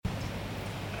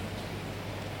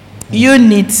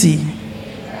Unity.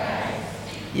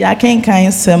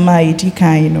 Yakenkan sema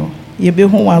edikan no.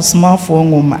 Yebehu wasmafo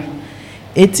ngoma.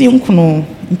 Eti nkuno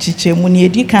nchichemu ni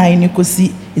edikan ni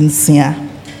kosi nsia.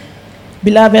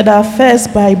 Beloved, our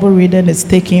first Bible reading is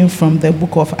taken from the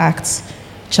book of Acts,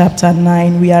 chapter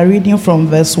 9. We are reading from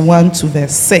verse 1 to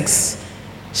verse 6.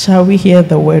 Shall we hear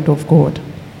the word of God?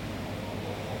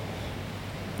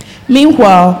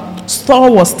 Meanwhile,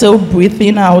 Saul was still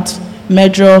breathing out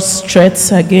murderous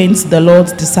threats against the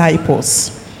Lord's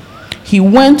disciples. He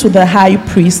went to the high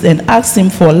priest and asked him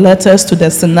for letters to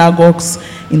the synagogues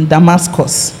in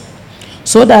Damascus,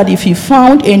 so that if he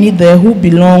found any there who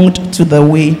belonged to the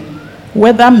way,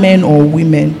 whether men or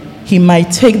women, he might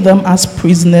take them as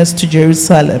prisoners to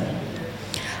Jerusalem.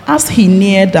 As he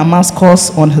neared Damascus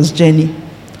on his journey,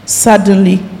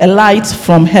 suddenly a light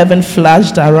from heaven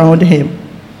flashed around him.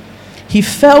 He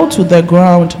fell to the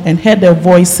ground and heard a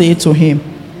voice say to him,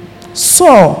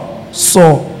 "Saul,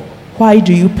 Saul, why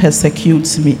do you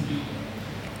persecute me?"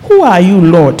 "Who are you,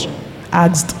 Lord?"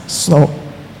 asked Saul.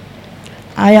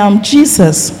 "I am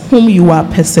Jesus, whom you are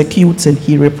persecuting,"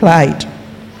 he replied.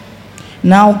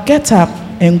 "Now get up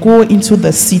and go into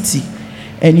the city,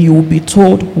 and you will be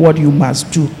told what you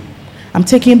must do." I'm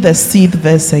taking the 6th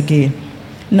verse again.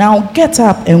 "Now get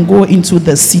up and go into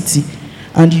the city,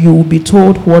 and you will be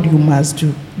told what you must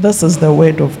do." This is the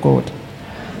word of God.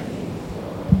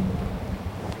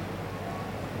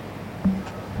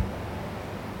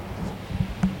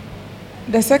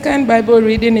 The second Bible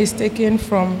reading is taken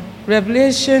from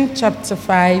Revelation chapter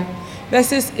 5,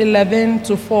 verses 11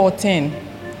 to 14.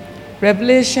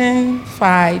 Revelation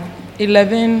 5,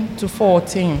 11 to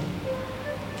 14.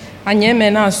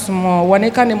 Anyemena sumo,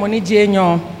 waneka ne moni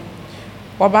jenyo.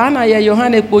 Wabana ya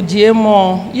Yohane kpojie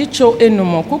mo, yicho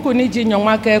enumo, kuku ni ji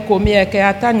nyonwake komi eke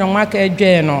ata nyonwake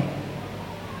dweno.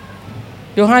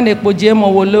 Yohane kpojie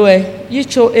mo wolowe,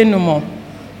 yicho enumo.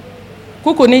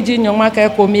 Kuku ni ji nyonwake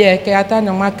komi eke ata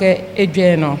nyonwake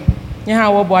edweno. Nyaha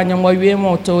wobo anyonwa wie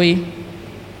mo toyi.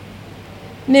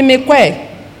 Nimekwe.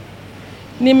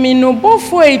 Ni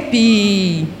minubofo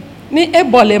epi ni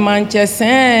ebole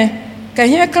manchesen ke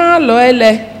hien kan lo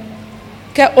ele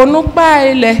ke onukpa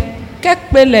ele ke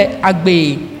pele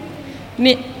agbe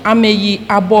ni ameyi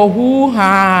abohu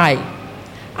hai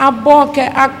abo ke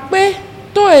akpe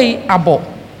toyi abo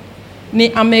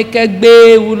ni ameke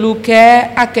gbe wulu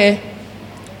ke ake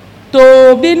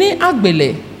to bi ni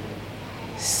agbele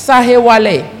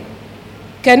sahewale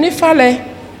ke ni fale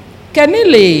ke ni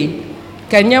le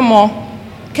ke nyemo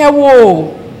ke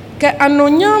wo ke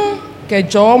anonyam ke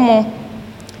jomo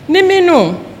ni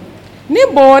minu ni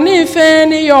bo ni fe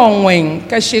ni yonwen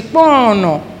ke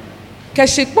shikpono ke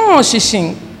shikpon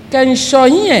shishin ke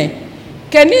nshoyin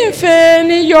ke ni fe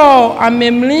ni yo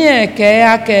amemlie ke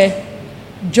ake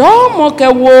jomo ke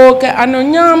wo ke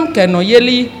anonyam ke no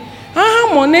yeli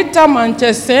aha monita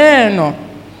mancheseno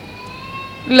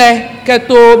le ke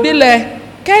to bi le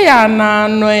ke ya na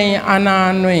noin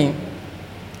ananoin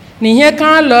ni he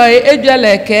kan lo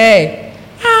ejele ke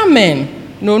amen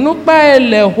no nupa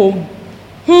ele ho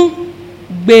hu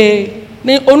gbe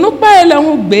ni onupa ele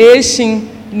hu gbe shin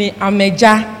ni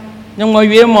ameja nyonwo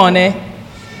wie mo ne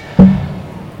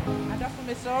adafo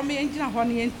me so me engina ho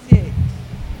ne entie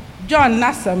John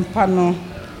nasampa no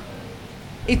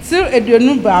itir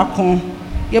eduonu baako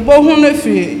ye bo hu no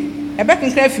fi ebe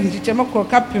kenka fi nchiche makro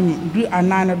kapim du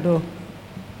anane do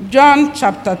John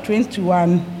chapter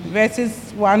 21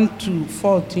 verses 1 to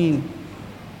 14.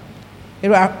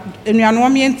 Enuanu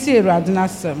amienti Erade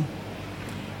nasem.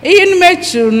 Eyi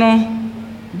mechi no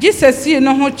Jesus yi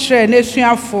no ho kire na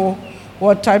esuafo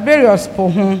wo Tiberius po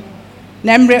ho.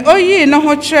 Na mre oyi no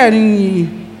ho kire ni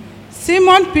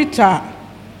Simon Peter,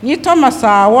 ni Thomas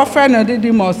a wo fe no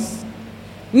Didymus,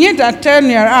 ni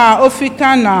Nathanael a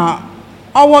ofika na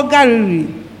owo Galilee,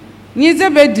 ni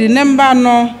Zebedi nemba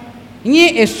no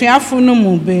ni esuafo no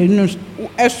mu be no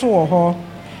eso wo ho.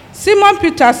 Simon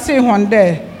Peter say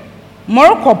honde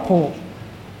morkopo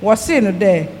wo say no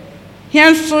de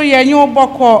hienso ye nyi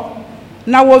oboko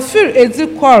na wo fir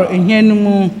ezikor ehenu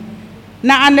mu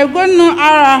na anegonu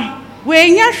ara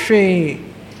we nya hwe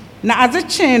na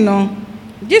azeche no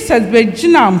Jesus be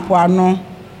gina mpo ano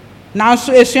na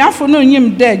so esuafo no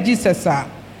nyim de Jesus a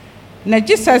na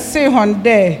Jesus say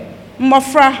honde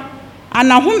mmofra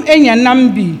anahum enyanam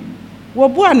bi wo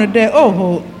bu ano de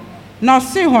oho na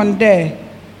say honde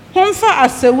homfa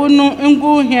asewu no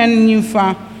ngu hien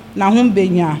nyimfa na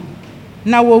hombenya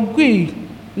na wogui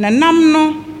na nam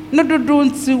no dodo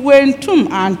nti wentum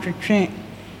antwetwe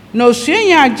na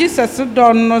osuenya Jesus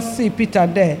don no si Peter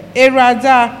de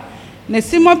Erada na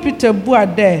Simon Peter bua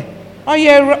de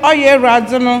oye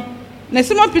Erade no na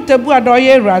Simon Peter bu ada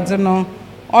ɔyɛ Awurade no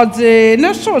ɔde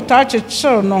ne sorota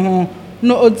kyekyere no ho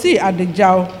na odi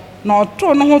adagyaw na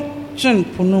ɔtoo no ho twen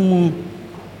po no mu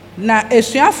na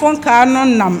esuafo nkaa no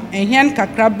nam ehɛn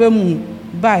kakraba mu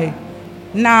bae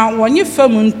na wɔnye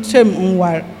fam ntem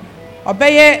nwar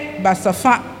ɔbɛyɛ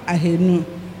basafa ahenu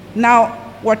na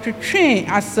wɔtwetwe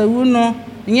asawu no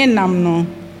nye nam no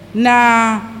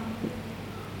na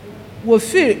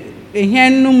wofi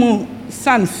ehɛn no mu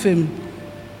san fam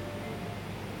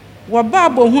wɔba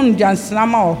abohun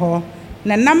gyansenama wɔ hɔ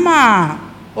na nam a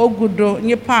ogudo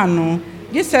nyipa no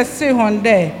Jesus se hon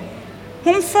dɛ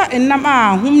humfa enam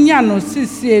a humnya no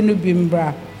sisie no bi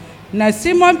mbra na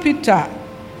Simon Peter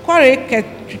kɔre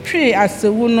kɛtwe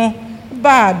asawu no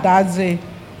ba daadze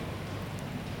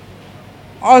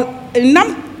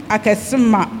enam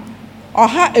akɛsema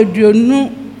ɔha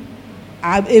aduonu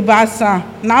ebasa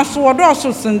na so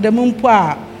wɔdɔɔso sendam mpo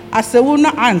a asawu no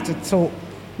antetew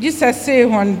Jesus se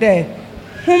hon dɛ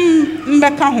hum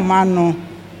mbɛka homa no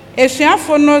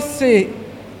esuafo no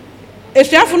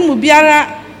mu biara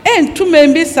entuma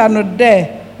mbisa no dɛ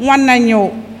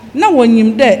wananyew na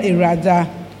wonyim dɛ Awurade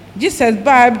Jesus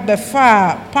ba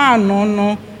bɛfa paano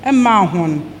no ɛma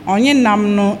hon ɔnye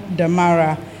nam no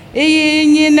damara eyi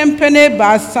nyi ne mpene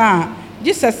baasa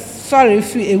Jesus sɔre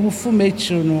fi ewufu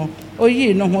mechiro no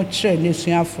oyi no ho kyerɛ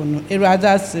n'esuafo no Awurade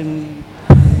asɛm.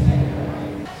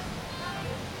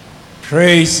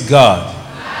 Praise God.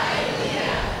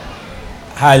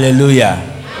 Hallelujah.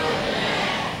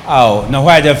 Oh, now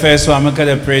why the first one? I'm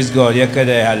going to praise God. You can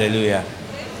hallelujah.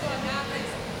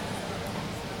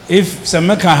 If some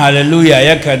make hallelujah,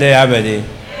 you can have it.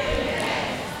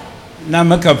 Now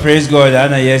make a praise God. I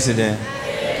know yesterday.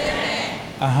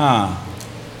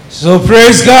 So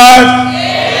praise God.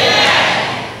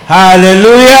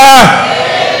 Hallelujah.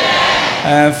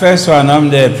 First one, I'm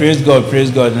there. Praise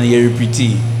God, and you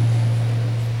repeat.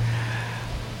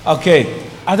 Okay,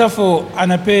 adafo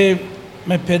anape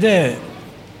me pede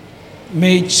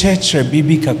me church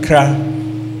bibi kakra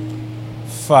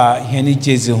fa heni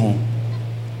jezi ho.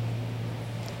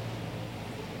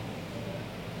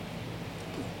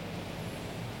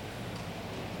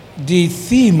 The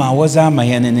theme was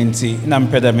amayenenti na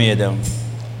mpeda me yedam.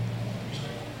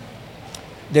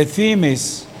 The theme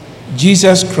is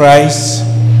Jesus Christ,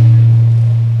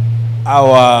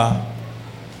 our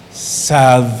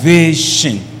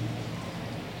salvation.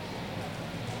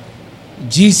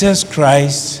 Jesus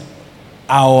Christ,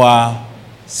 our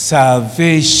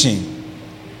salvation.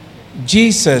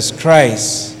 Jesus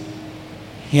Christ,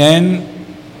 yen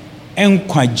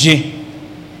enkwaje.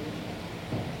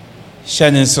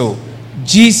 Shanin so.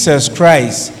 Jesus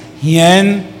Christ,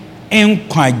 yen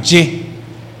enkwaje.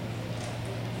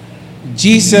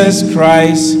 Jesus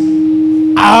Christ,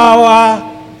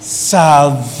 our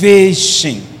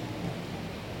salvation.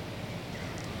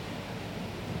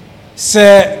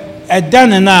 Say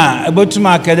Edanana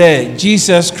abotuma kede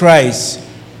Jesus Christ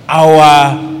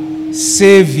our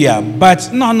Savior,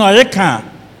 but no reka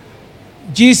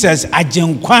Jesus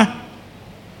ajenkwa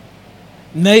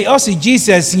na also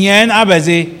Jesus yen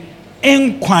abaze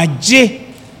enkwaje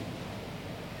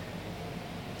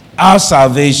our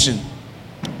salvation.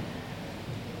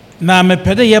 Na me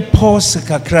pede ye pause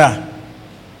kakra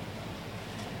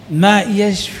na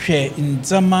yehwe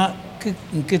nzama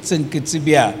nketse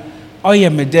bia oye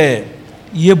me de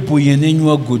ye boye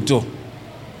nenwa godo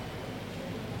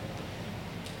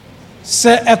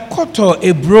se ekoto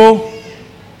ebro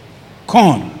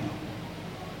corn.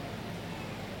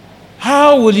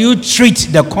 How will you treat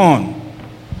the corn?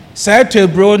 Say to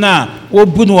ebro na wo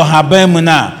bu no haban mu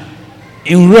na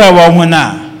enwura wo ho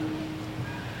na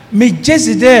me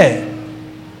jesi de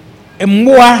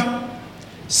emmoa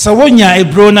sawonya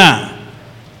ebro na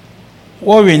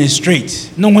warrior in the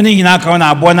street. No one in our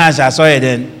corner, Bonas, I saw it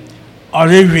then.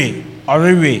 Oriri,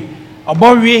 a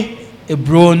boy, a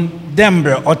brown,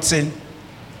 dembre, otzen.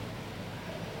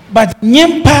 But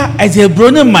Nyempa as a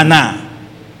brown mana.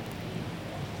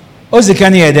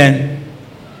 Ozekani then.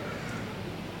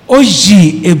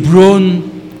 Oji, a brown,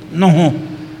 no.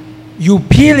 You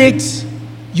peel it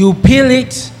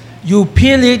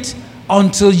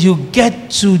until you get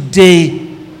to the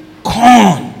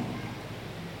corn.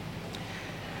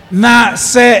 Na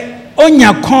se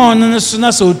onya corn no so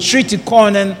na so treat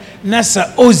corn na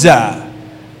sa oza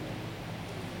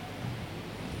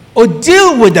o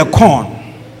deal with the corn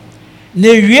na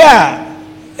wia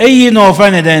eyi no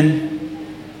ofane den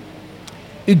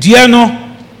idua no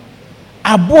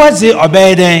aboaze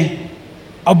obeden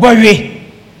obowe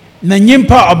na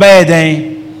nyimpa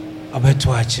obeden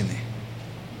obeto achine.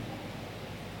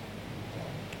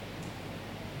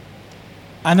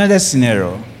 Another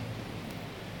scenario.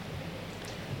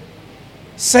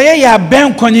 Say ya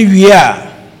ben kwani wie a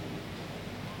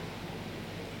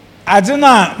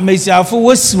adena mesiafo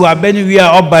wosiu aben wie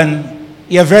a oban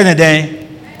ye frene den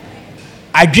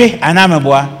adwe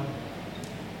anameboa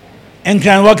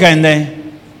enkran wakan den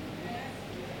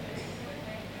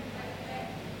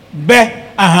be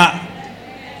aha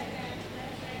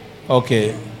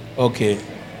okay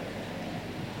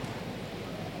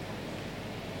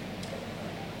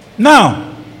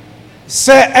now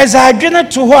say as adwene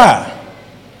to ho a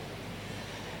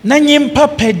na nyimpa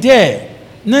pede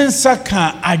nensa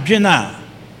ka adwena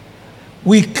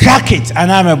we crack it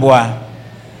anameboa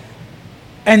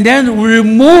and then we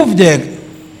remove the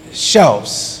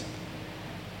shelves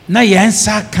na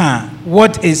yensa ka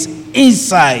what is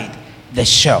inside the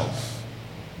shelf,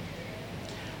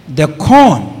 the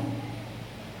corn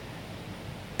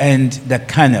and the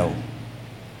kernel.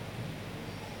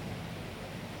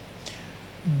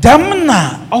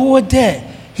 Damna over there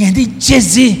yendi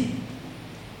jezi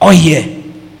oye.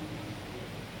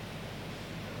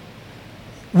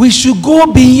 We should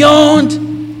go beyond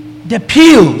the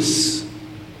peels.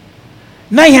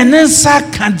 Na yenensa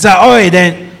kanza oye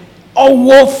den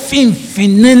owo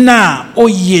finfinina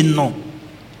oye no.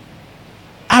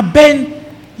 Aben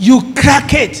you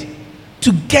crack it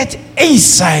to get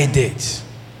inside it.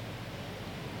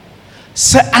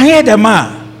 So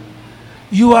ayedema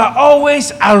you are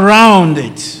always around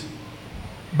it.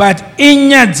 But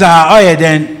inyadza oye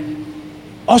den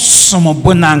osomo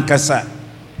bonankasa.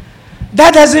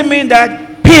 That doesn't mean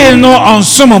that peel no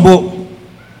unsumable.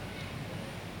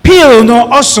 Peel no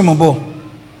unsumable.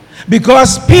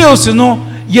 Because peels no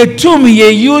ye tumi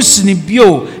ye use ni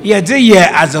bio ye de ye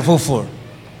as a fofo.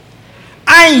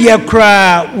 And ye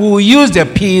cry will use the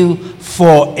peel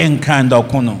for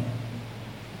enkandokono.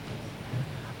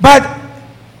 But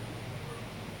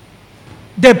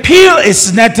the peel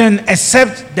is nothing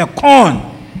except the corn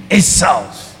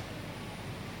itself.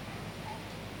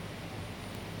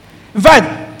 In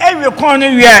fact, every corner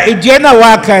we are, if you are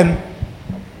working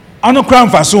on a crown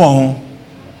for so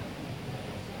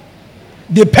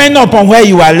depending upon where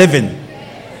you are living.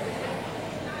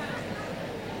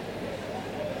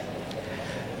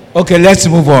 Okay, let's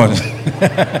move on.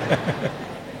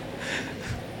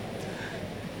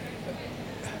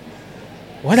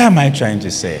 What am I trying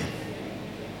to say?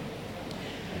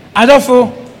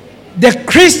 Adolfo, the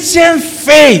Christian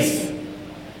faith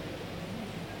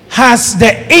has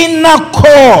the inner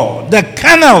core, the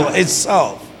kernel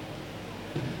itself.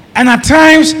 And at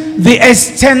times, the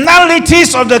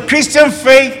externalities of the Christian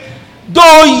faith,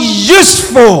 though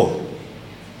useful,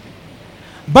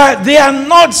 but they are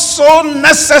not so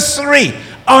necessary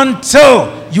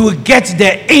until you get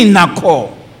the inner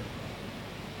core.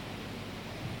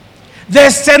 The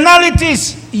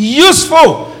externalities,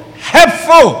 useful,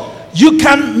 helpful, you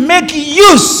can make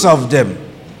use of them.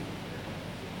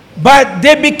 But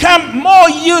they become more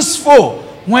useful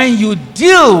when you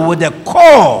deal with the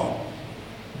core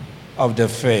of the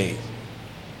faith.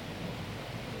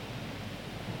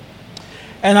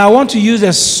 And I want to use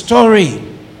a story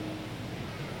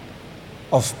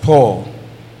of Paul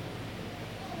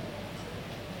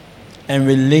and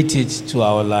relate it to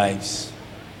our lives.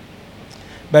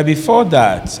 But before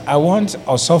that, I want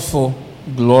Osofo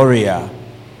Gloria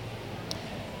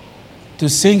to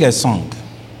sing a song.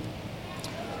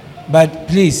 But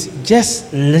please,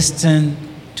 just listen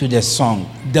to the song,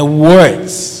 the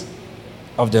words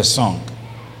of the song.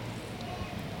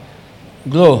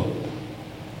 Glow.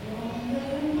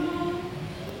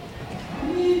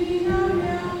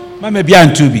 Mama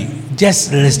Biantubi,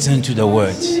 just listen to the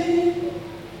words.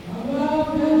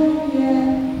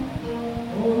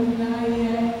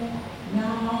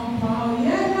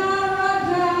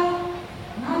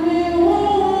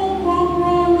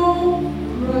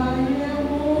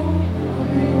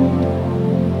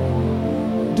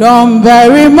 Don't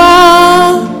bury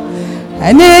ma,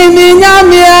 anemi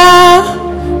nyamia,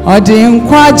 odin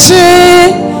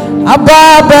kwachi,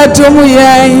 ababa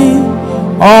tumuyen,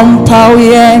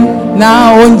 ompauyen,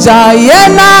 na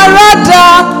onjayen na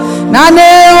rada, na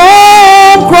ne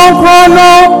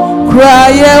kronkrono,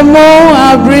 kraye mo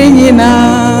abrinyina.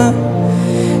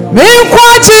 Mi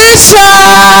kwachi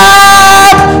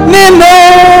shab, nino,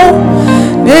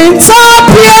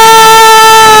 nintopia,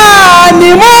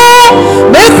 nimo.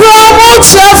 Mekromu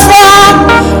chefa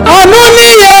onuni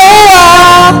yewa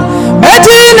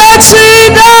medina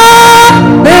chida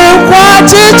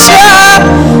mekwachicha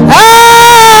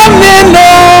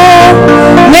amino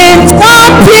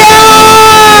ninkwapia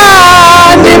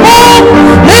nimo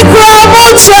mekromu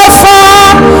chefa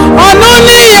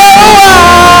onuni yewa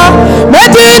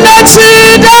medina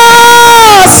chida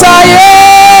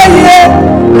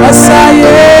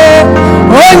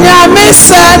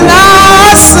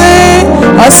senasi,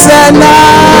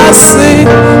 osenasi,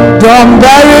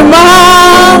 domberima,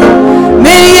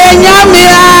 ni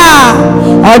yenyamia,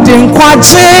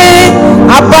 odinkwachi,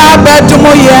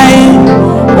 ababedumo yen,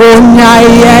 onya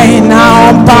yen na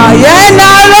ompa yen na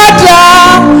rada,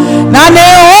 na ne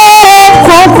o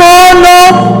kokolo,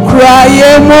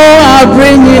 kraye mo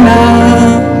abrinyina,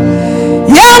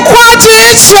 yen kwachi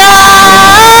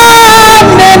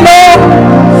neno.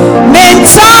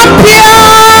 Nintapia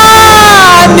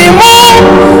ni mu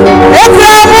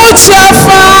ekramu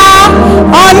chafa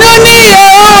onuni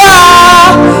yewa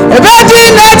ebedi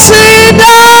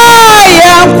netida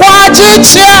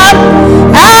yankwajicha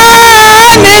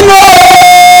nino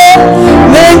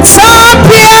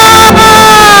nintapia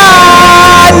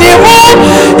ni mu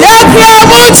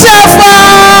ekramu chafa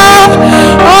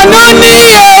onuni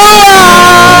yewa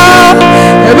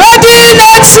ebedi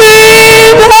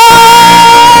netida.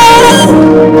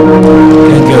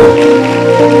 Thank you.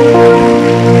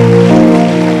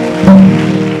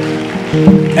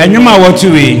 Enyuma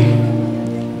watuwe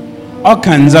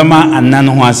okanzama anan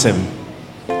ho asem.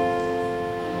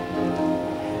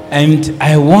 And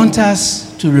I want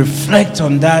us to reflect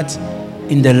on that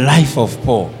in the life of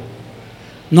Paul.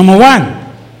 Number 1,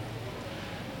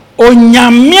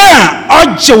 onyamia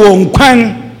oje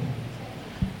wonkwan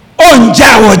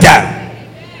onja woda.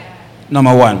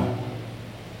 Number 1.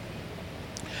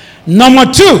 Number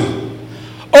 2,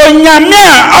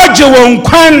 onyamia oje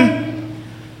wonkwan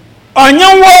onye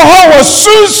wo ho wo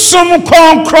sunsum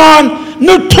konkron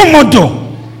no tomodo.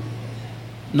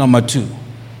 Number 2,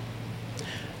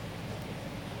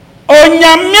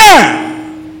 onyamia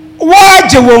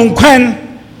waje wonkwan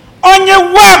onye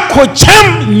wa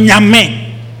kochem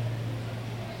nyame.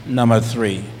 Number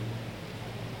 3,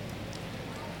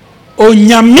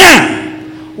 onyamia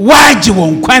waje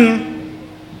wonkwan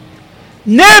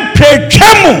ne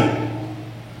pretwemu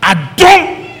adom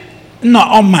na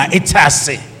oma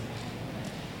etase.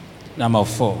 Number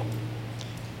 4,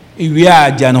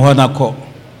 iwia janhonako.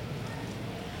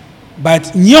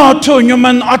 But nyoto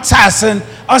nyuman otasen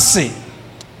ose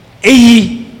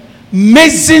eyi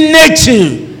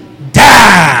mezinechi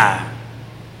da.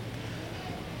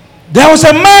 There was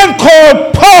a man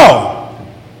called Paul.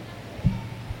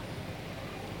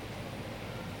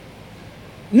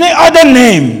 The other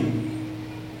name,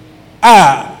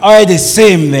 or the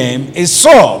same name, is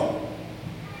Saul.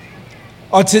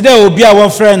 Or today will be our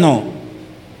friend, no.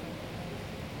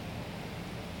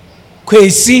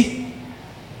 Kwesi,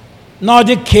 not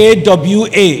the Kwasi,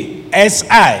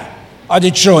 or the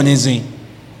throne is in.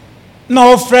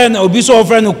 No friend, will be so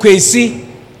friend of Kwesi,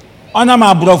 honor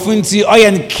my brofunti, or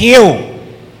and kill.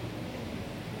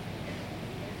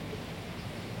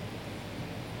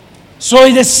 So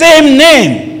it's the same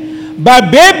name,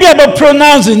 but baby, I don't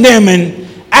pronounce the name, and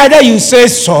either you say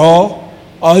Saul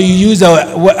or you use the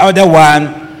other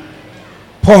one,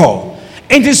 Paul.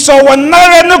 It is so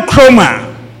another no chroma.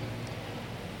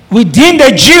 Within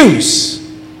the Jews,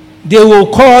 they will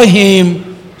call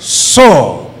him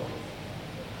Saul.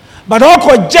 But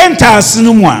all Gentiles,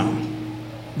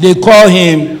 they call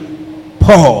him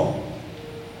Paul.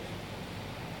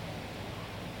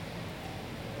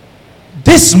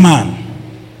 This man,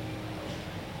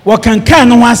 what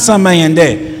can one somebody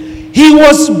there? He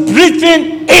was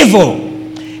breathing evil.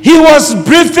 He was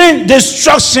breathing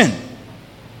destruction.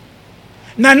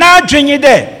 Now drink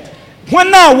there.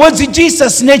 When now was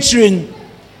Jesus' nature,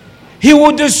 he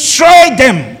would destroy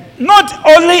them, not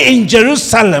only in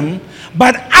Jerusalem,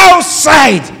 but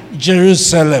outside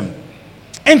Jerusalem.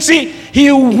 And see,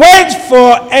 he went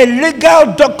for a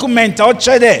legal document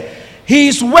outside there. He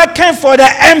is working for the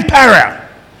emperor.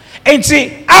 And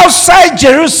see, outside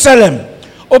Jerusalem,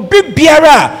 obi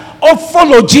biara or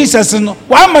follow Jesus and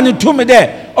one man to me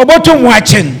there, about to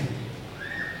watching.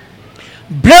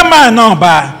 Brahma no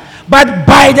ba. But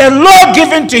by the law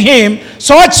given to him,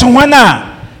 such one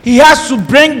he has to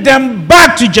bring them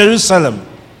back to Jerusalem.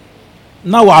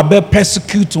 Now I be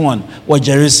persecute one with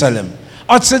Jerusalem.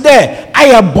 Or today, I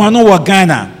am born over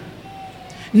Ghana.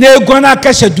 Ne gonna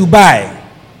catch Dubai.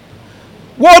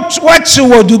 What you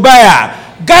were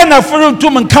Dubai? Ghana for to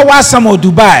man Kawasam or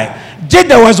Dubai.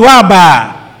 Jeddah was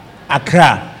Waba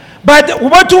Accra. But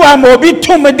what you am obi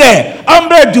to me there?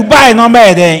 Umbre Dubai no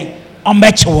me there.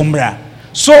 Umbeche umbra.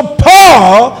 So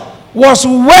Paul was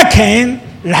working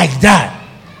like that.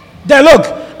 Then look,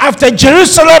 after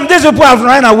Jerusalem, these people have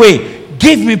run away.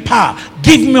 Give me power,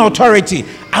 give me authority.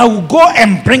 I will go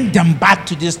and bring them back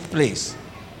to this place.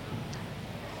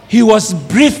 He was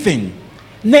breathing.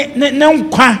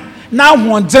 Now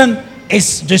one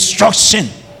is destruction.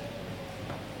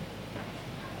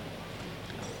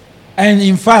 And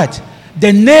in fact,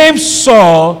 the name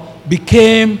Saul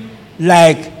became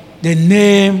like the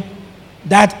name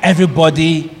that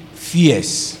everybody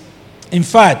fears. In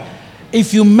fact,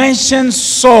 if you mention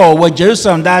Saul with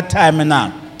Jerusalem that time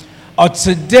now, or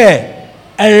today,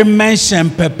 I mention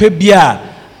Pepebia,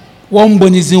 one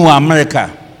bonus in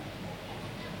America.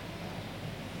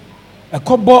 A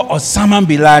couple Osama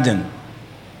bin Laden.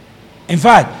 In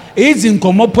fact, it's in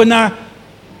Komopona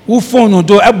who phone or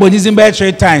do a bonus in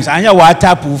 3 times, and you will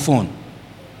tap who phone.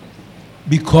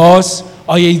 Because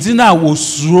Oyedina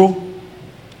was slow,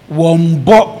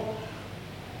 wombo.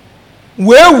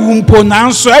 Where wumpo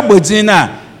nanso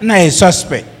ebodina na a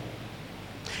suspect.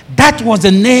 That was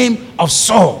the name of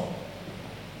Saul,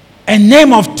 a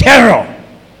name of terror,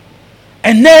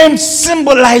 a name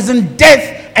symbolizing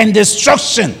death and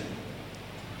destruction,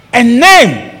 a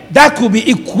name that could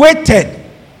be equated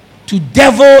to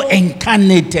devil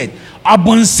incarnated.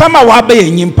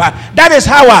 That is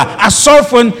how I saw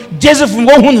from Joseph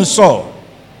from Saul.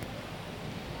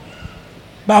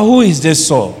 But who is this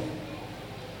Saul?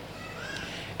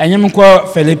 And you call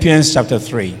Philippians chapter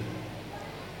 3.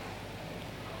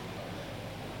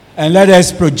 And let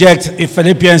us project in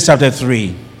Philippians chapter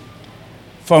 3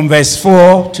 from verse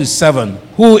 4 to 7.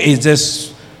 Who is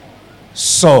this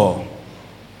Saul?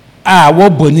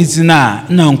 What bonizina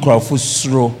na nkrofo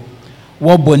suro.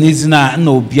 What bonizina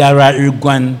na obiara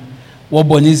irguan. What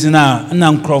bonizina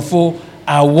na nkrofo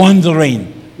are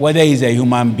wondering whether he's a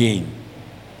human being.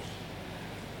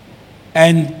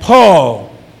 And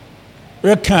Paul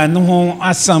reckon no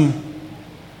asam.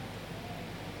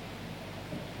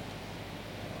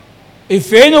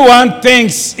 If anyone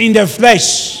thinks in the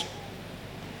flesh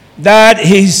that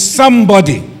he's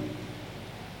somebody,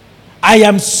 I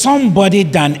am somebody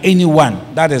than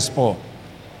anyone. That is Paul.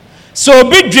 So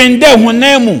be dreamed there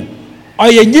hunemu or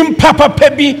ye nyim papa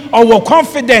pebi or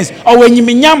confidence or when you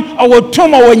minyam or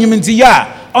tom or when you mintia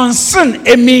on sin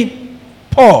emi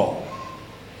Paul.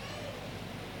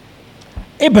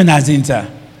 Ibn Azinta.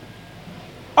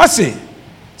 Ose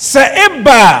se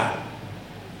eba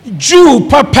Jew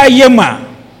papa yema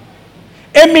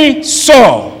emi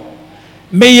so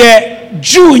meye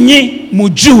Jew nyi mu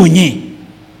Jew nyi.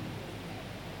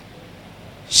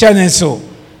 Shane so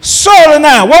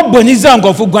na wo boniza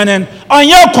ngofo gwanen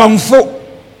onye konfo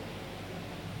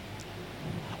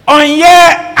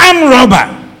onye arm robber.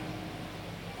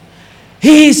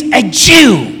 He is a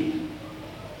Jew.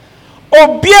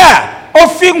 Obia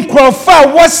ofin krofa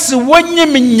wasi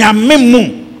wonyim nyame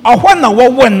mu ahwa na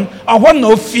wowon ahwa na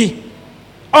ofi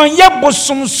onye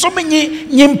bosomsom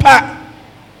nyimpa.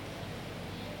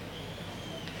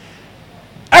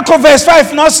 Echo verse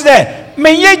 5 no say there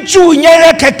menye Jew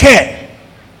nyere keke.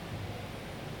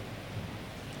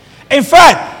 In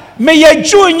fact, menye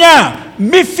Jew nya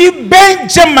mifi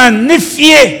Benjamin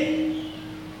nifie.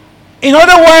 In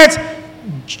other words,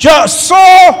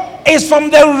 Saul is from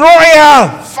the royal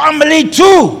family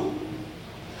too.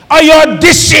 Or your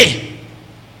dishi.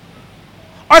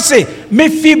 I say,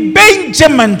 mifi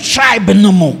Benjamin tribe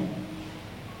no more.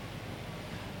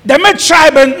 The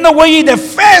tribe no way the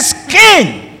first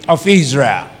king of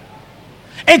Israel.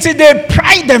 And so they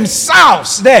pride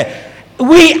themselves there.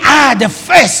 We are the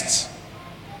first,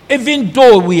 even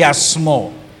though we are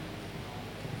small.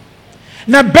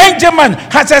 Now Benjamin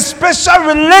has a special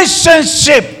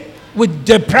relationship with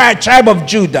the tribe of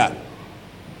Judah.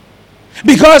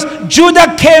 Because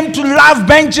Judah came to love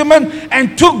Benjamin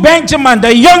and took Benjamin,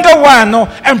 the younger one,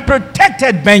 and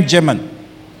protected Benjamin.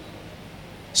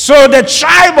 So the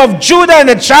tribe of Judah and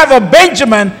the tribe of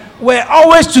Benjamin were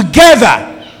always together.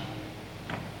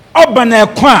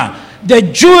 The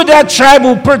Judah tribe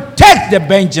will protect the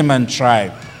Benjamin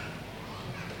tribe.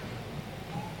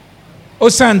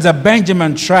 Osan the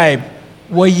Benjamin tribe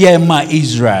were Yema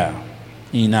Israel.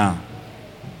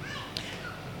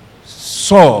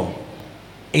 Saul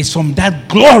is from that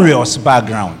glorious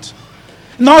background.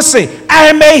 Now say, I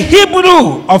am a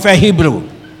Hebrew of a Hebrew.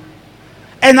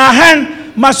 And I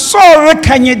hand my soul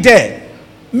kanye de.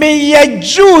 Me ye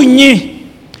Jew ni.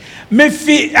 Me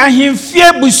fi ahim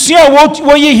fie busia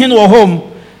wo ye hin wo home.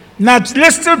 Now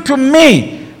listen to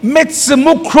me.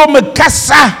 Metsemu kro me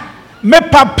kasa. Me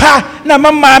papa na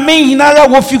mama me hinara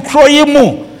wo fi kro ye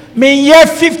mu. Me ye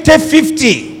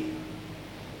 50-50.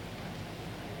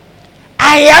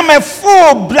 I am a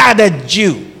full-blooded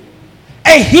Jew,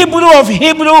 a Hebrew of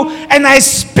Hebrew, and I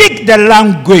speak the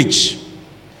language.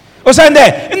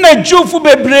 Osande, in the Jew fu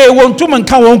bebre won to man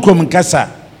kan won krom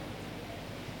nkasa.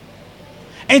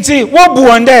 And see, what bu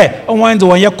on there, on one the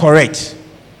one you correct.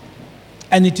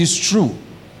 And it is true.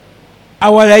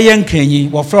 Our young Kenny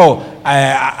were from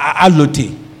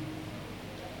Alote.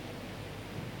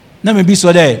 na me bi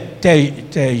so there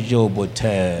te Job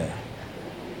te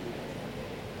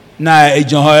na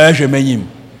ejon ho ehwe manyim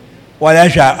wala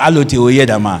hwa alote oye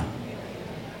dama.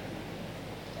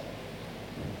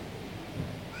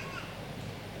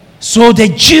 So the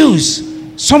Jews,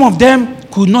 some of them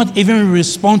could not even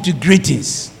respond to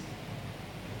greetings.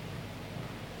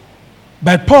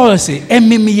 But Paul said,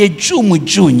 "Emimi ye Jew mu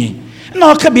Jew."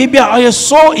 No, baby, are you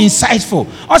so insightful?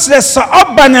 Also, there's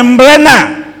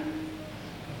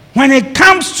when it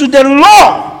comes to the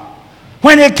law,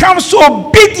 when it comes to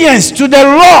obedience to the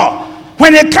law,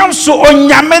 when it comes to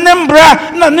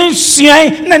onyamenembra na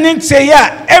ninsian na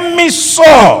ninteya emi so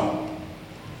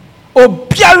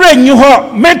obiara nyu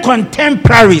ho me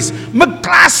contemporaries, me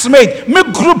classmates, me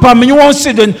group am you won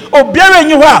sit don obiara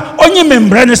nyu ho a onye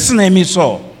membra ne sena emi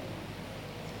so.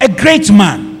 A great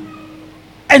man,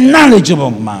 a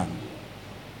knowledgeable man.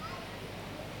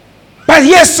 But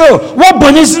yes, so what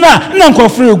bonus na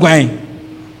nkofri gwan.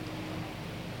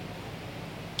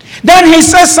 Then he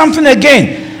says something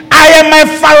again. I am a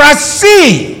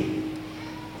Pharisee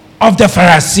of the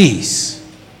Pharisees.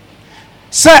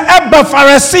 Sir Abba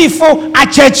Pharisee for a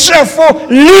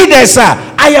leaders.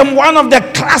 I am one of the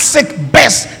classic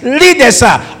best leaders.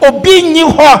 Obi ni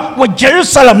ho with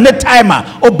Jerusalem ne time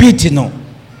obi tino.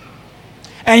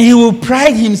 And he will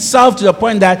pride himself to the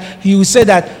point that he will say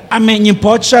that I'm in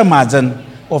Portia Mazen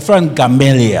or friend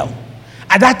Gamaliel.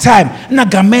 At that time, na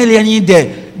Gamaliel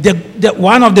the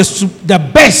one of the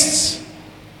best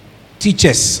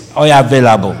teachers are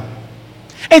available.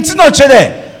 It's not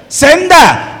there.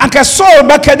 Senda anka Saul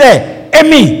bakade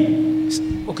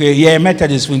emi. Okay, yeah,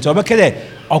 Methodist win to bakade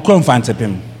okron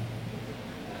fantepim.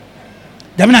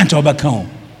 Damina to bakon.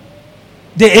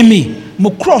 The emi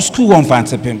mo cross school one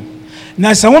fantepim.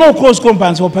 Now, someone who cross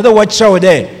companies will put the watch show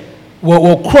there.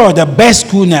 Will cross the best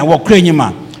school now. Will crane you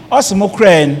man. Also, more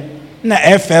crane na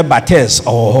FL Battles.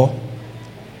 Oh,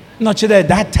 not sure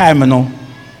that time no.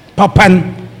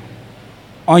 Papan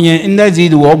on your in the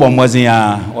zid wobom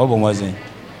wasn't.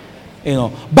 You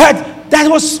know, but that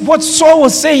was what Saul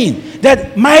was saying.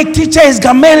 That my teacher is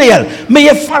Gamaliel, may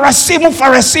a Pharisee,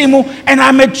 and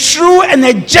I'm a true and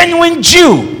a genuine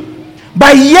Jew.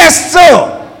 But yes,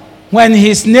 sir. When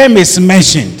his name is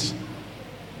mentioned,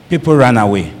 people run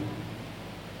away.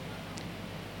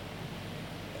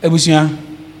 Ebusia,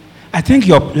 I think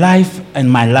your life and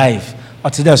my life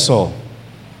are to that so.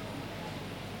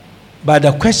 But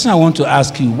the question I want to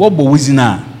ask you,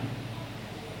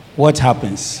 what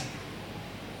happens?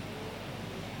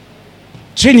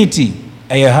 Trinity,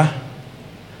 and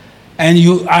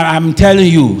I'm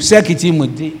telling you,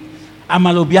 Sekiti I'm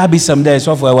a lobby some days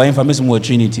for our information more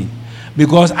Trinity.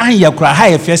 Because I am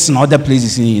high first in other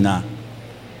places in Ina.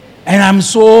 And I'm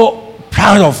so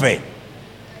proud of it.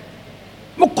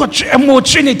 More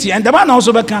Trinity. And the man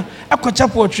also became a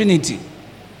Kochapo Trinity.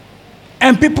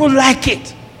 And people like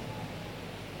it.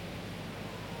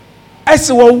 I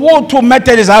said, well, what to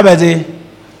Methodist Abede?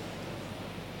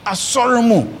 A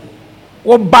Solomo.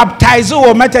 What baptize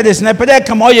or Methodist? Nepede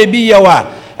come all ye be yawa.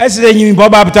 I said, you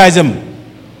baptize them.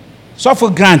 So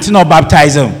for grant, no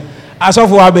baptize them. As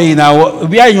of Wabe now,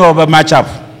 we are in your matchup.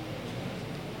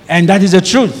 And that is the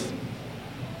truth.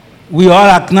 We all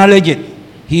acknowledge it.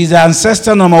 He is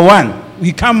ancestor number one.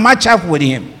 We can't match up with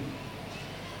him.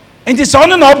 And it's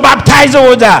only not baptized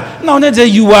over there. No, that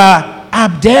you are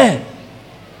up there.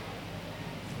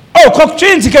 Oh, Cock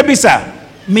Trinity Kabisa.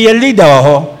 Me a leader,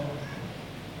 oh.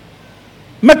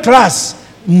 My class,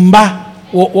 mba,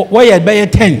 why by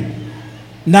 10.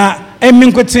 Na,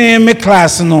 eminkote me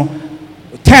class no.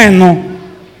 10 no.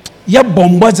 Ya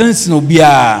bombazans no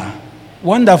bia.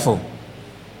 Wonderful.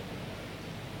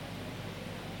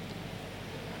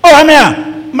 Oh, I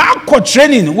mean, my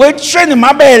training. We training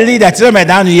my best leader to me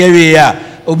down the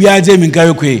area. Obia Jim in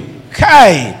Karukwe.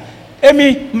 Kai.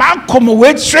 Emi, my come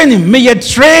we training. Me a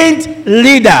trained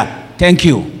leader. Thank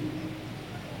you.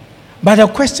 But the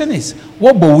question is,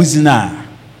 what bowizina?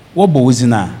 What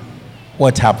bowizina?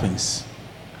 What happens?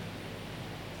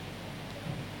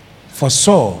 For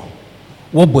Saul,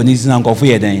 what bonizina go for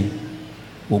then?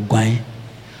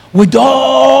 With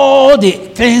all the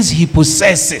things he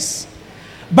possesses.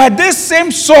 But this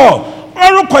same Saul,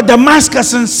 look at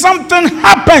Damascus, and something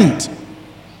happened.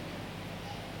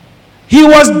 He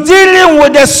was dealing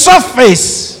with the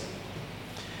surface.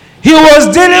 He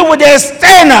was dealing with the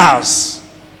externals.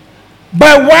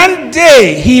 But one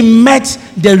day he met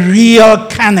the real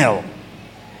kernel.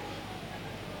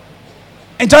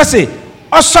 And I say,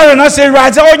 oh sorry, no say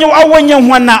right.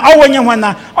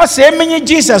 Oh say many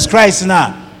Jesus Christ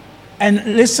now. And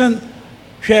listen,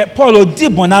 Paul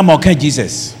did bonamo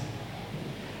Jesus.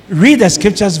 Read the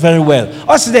scriptures very well.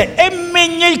 Also, the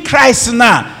emenye Christ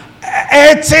na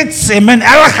semen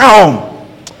alahom.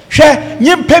 She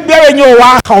nyimpa biara nyo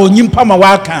wa ka nyimpa ma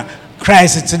wa ka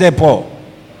Christ today Paul.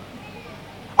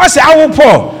 Also, I will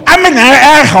Paul. Amena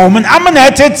alahom,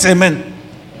 amena semen.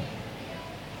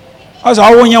 Also,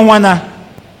 I want you wanna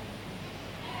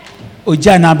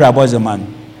Ojana Brabozaman.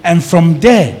 And from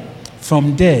there,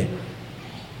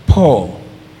 Paul,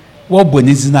 what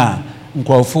bonizna,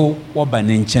 nkwafo, what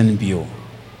banenchen bio.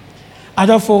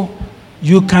 Adolfo,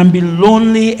 you can be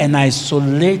lonely and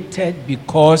isolated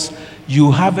because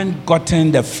you haven't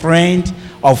gotten the friend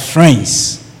of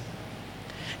friends.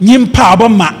 Nyimpa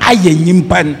abama aye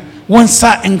nyimpan,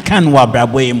 wansa enkan wa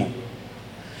braboemo.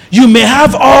 You may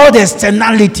have all the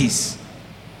externalities.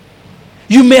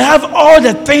 You may have all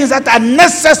the things that are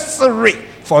necessary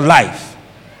for life.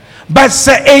 But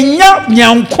se enya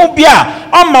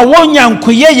nyankobia ama wo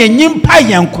nyankoye ye nyimpa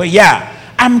yankoya,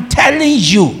 I'm telling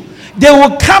you, they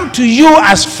will come to you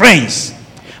as friends,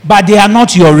 but they are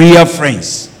not your real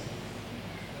friends.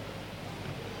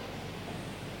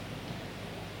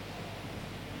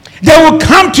 They will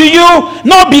come to you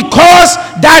not because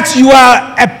that you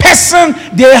are a person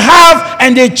they have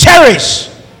and they cherish.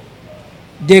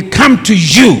 They come to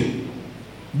you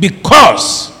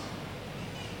because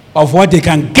of what they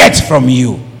can get from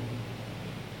you.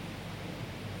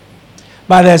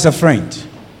 But there's a friend.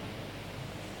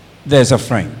 There's a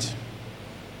friend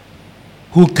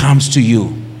who comes to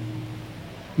you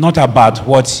not about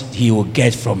what he will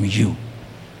get from you,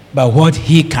 but what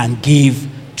he can give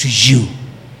to you.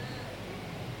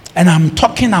 And I'm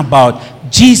talking about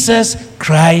Jesus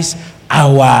Christ,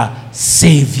 our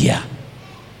Savior.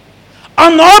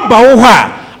 On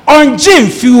Jim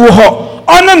Fuho,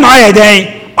 on another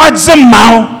day, on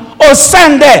Zamao, or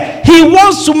Sunday, he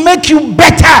wants to make you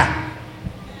better.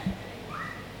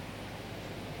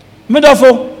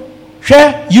 Medofo,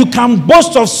 you can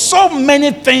boast of so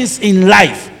many things in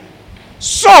life.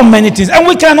 So many things, and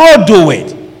we can all do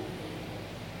it.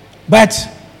 But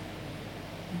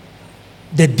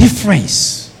the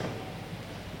difference,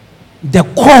 the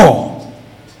core,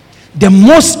 the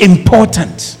most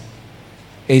important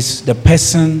is the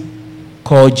person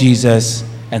called Jesus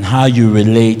and how you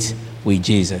relate with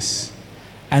Jesus.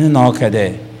 And in all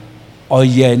case, or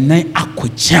ye ne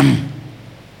akucham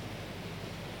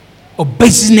o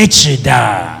basic nature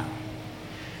da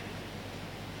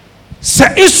sa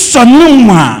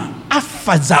isonuma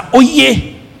afaza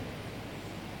oye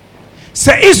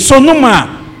sa isonuma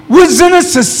wuzene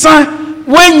sesa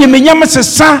wenyemnyam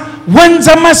sesa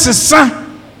wenzama sesa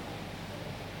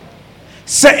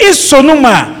sa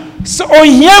isonuma so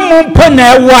oyemu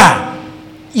mponewa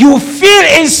you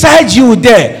feel inside you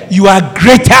there you are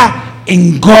greater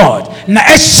in God na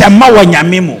eshama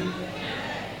wanyamemu.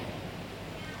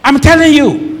 I'm telling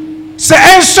you, so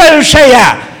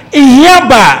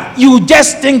you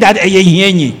just think that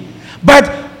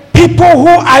but people who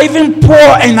are even poor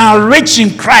and are rich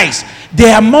in Christ,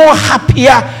 they are more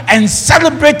happier and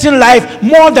celebrating life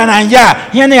more than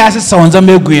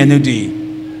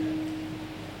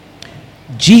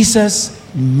Jesus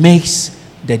makes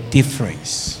the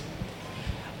difference.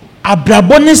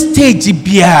 Abrabone stage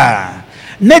bia,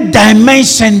 ne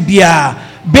dimension bia,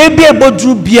 baby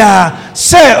abodru bia,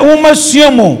 say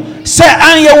womasio, say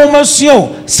anya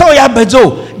womasio, say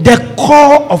yabedo. The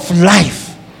core of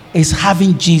life is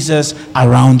having Jesus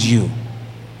around you,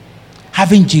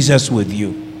 having Jesus with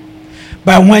you.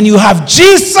 But when you have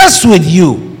Jesus with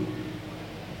you,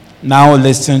 now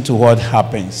listen to what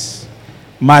happens.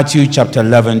 Matthew chapter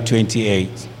 11,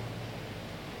 28.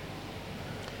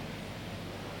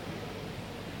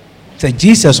 Say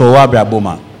Jesus or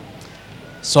Wabrabuma.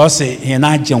 So say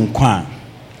hena jenkwan.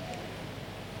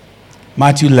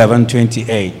 Matthew 11,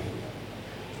 28.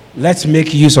 Let's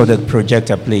make use of the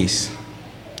projector, please.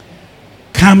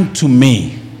 Come to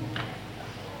me,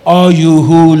 all you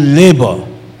who labor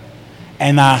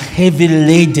and are heavy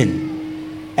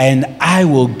laden, and I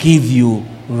will give you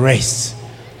rest.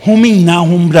 Humi na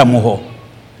humbra moho.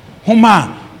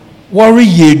 Huma worry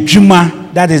ye juma.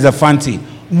 That is the fancy.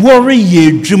 Worry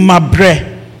ye juma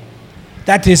bre.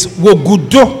 That is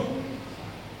wogudo.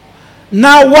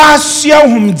 Na wasya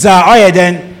humza oye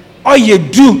den oye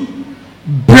du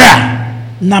bra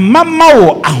na mama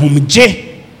wo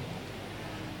ahumje.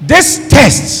 This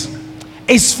test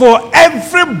is for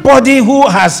everybody who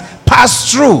has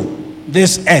passed through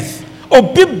this earth.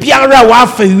 Obi biara wa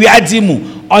fa wiade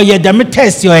mu oye dem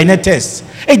test or any test.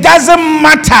 It doesn't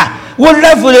matter what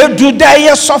level you do there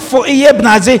ye suffer ye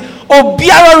bnaze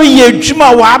obiara ye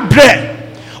dwuma wa bre.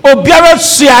 Obiara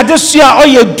suade sua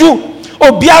oye du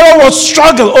Obiara will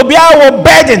struggle. Obiara will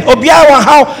burden. Obiara will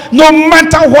how. No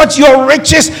matter what your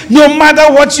riches, no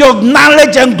matter what your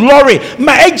knowledge and glory.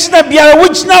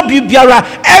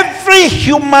 Every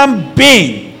human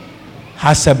being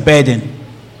has a burden.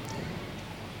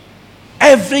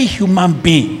 Every human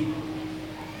being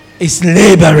is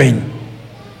laboring.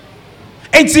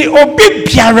 It's the obi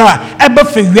biara ebe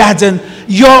fe wiaden.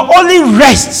 Your only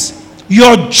rest,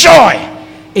 your joy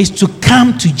is to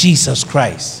come to Jesus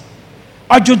Christ.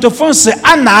 Ajuntofon se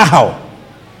ana how,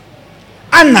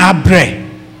 ana bre,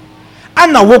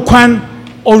 ana wokwan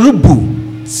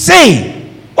orubu. Say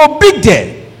obi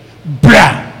de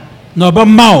bra na oba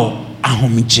mao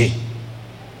ahomije.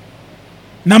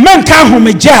 Na menka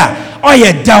ahomije a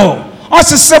oye dao.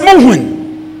 Osese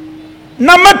mohun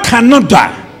na meka no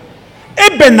da.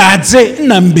 Ebe na adze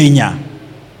na mbenya.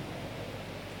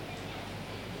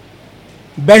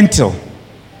 Bentil,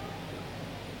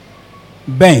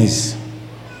 Benz,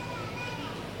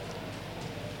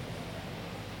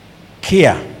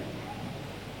 Kia,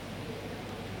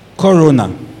 Corona.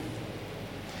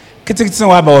 Kitikiti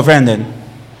wa ba friend.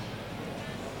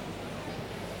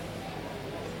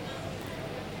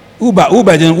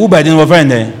 Uber din wa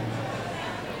friend.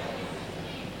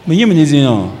 Minyiminizi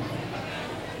no.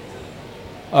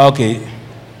 Okay.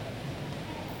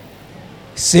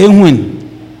 Say when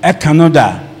a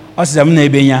Canada or some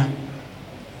nebenya.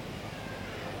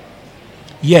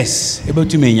 Yes, able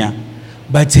to menya.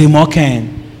 But him can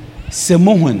say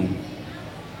mohun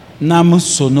nam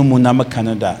so no munama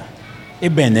Canada.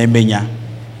 Eben ebenya.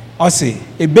 Or say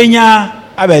ebenya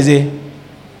abeze.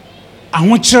 I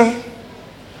want you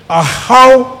a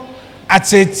how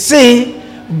at a say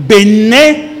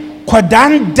bene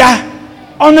kwadanda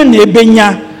on an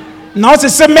ebenya. Now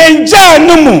say menja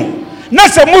numu. Na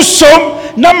se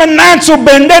musom na menanto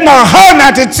bende na ha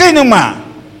na tetinuma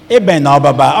eben na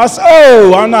obaba os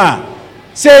ona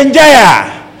senjaya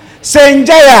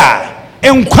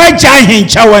enkwaja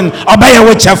hinchawen obaya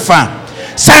wo chafa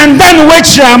sandan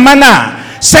wechira mana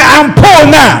se ampo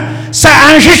na se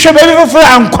anhwehwe bebi foforo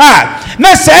ankwa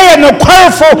na se ye no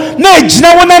kwarfo na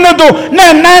ejina wona no do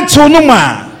na nanto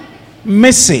numa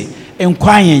messe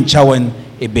enkwa hinchawen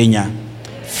ebenya.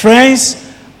 Friends,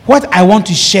 what I want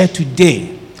to share today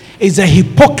is the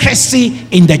hypocrisy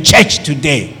in the church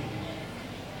today.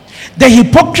 The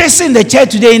hypocrisy in the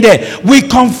church today in there. We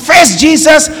confess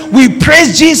Jesus, we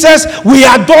praise Jesus, we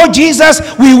adore Jesus,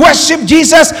 we worship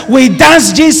Jesus, we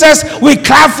dance Jesus, we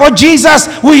clap for Jesus,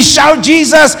 we shout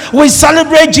Jesus, we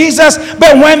celebrate Jesus.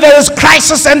 But when there is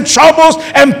crisis and troubles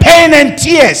and pain and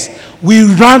tears, we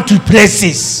run to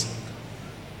places.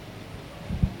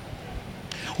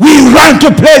 We run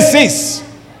to places.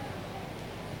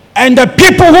 And the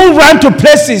people who run to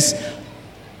places,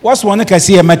 what's one can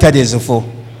see a Methodist for?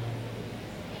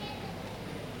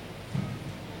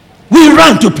 We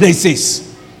run to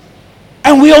places.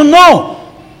 And we all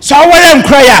know. So I want them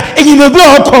cry, and you may be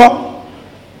oko.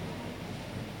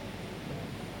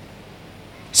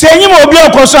 Say you may be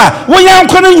oko, sir. When you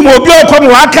come, you may be oko,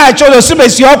 you are catch all the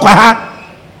sibes oko.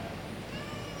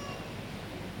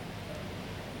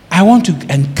 I want to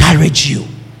encourage you.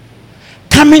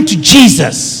 Coming to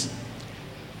Jesus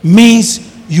means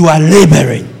you are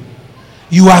laboring,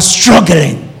 you are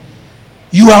struggling,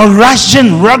 you are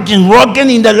rushing, rocking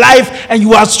in the life, and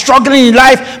you are struggling in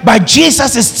life, but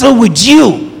Jesus is still with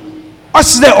you.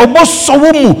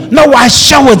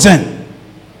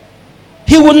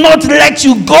 He will not let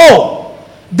you go.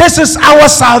 This is our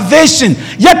salvation.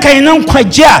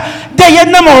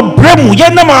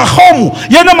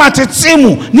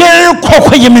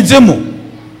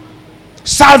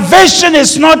 Salvation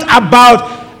is not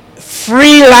about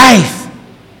free life.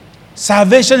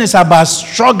 Salvation is about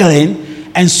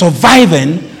struggling and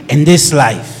surviving in this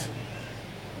life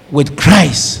with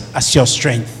Christ as your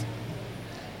strength.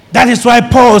 That is why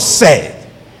Paul said,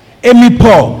 Amy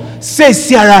Paul says,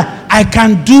 Sarah, I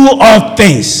can do all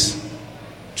things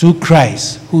through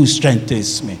Christ who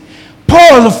strengthens me.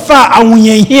 Paul fa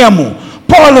awunyehiamu,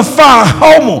 Paul fa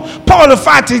homo, Paul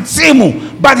fa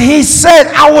titimu, but he said,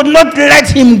 I will not let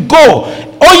him go.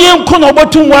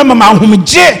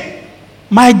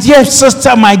 My dear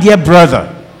sister, my dear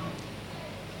brother,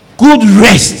 good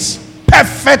rest,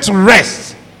 perfect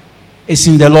rest is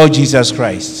in the Lord Jesus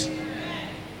Christ.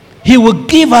 He will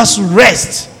give us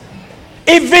rest.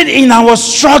 Even in our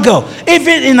struggle,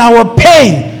 even in our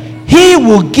pain, He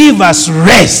will give us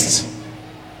rest.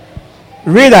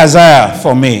 Read Isaiah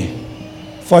for me,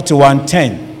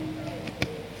 41:10.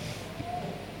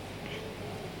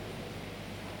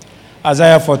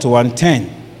 Isaiah 41:10.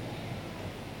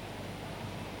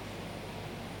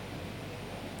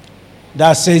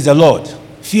 That says the Lord,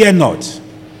 fear not,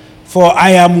 for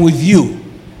I am with you.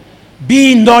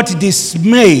 Be not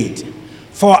dismayed,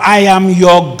 for I am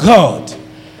your God.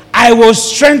 I will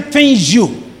strengthen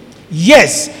you.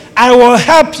 Yes, I will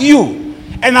help you,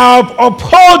 and I will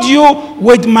uphold you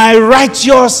with my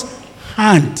righteous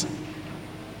hand.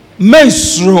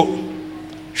 Mensro.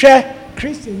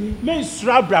 Christian,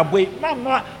 mensro brabwe.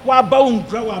 Mama waba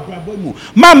ungra wa brabwe mu.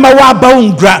 Mama waba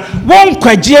ungra. Won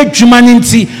kwaje adwuma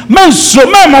nti. Mensro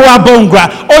mama waba ungra.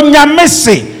 Onyame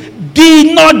se,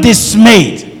 be not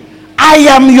dismayed. I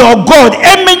am your God.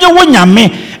 Emenye wo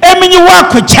nyame. Emenye wa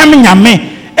kwakyam nyame.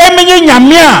 Emenye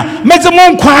nyame a meze mo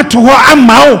nkwa ato ho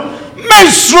ama o.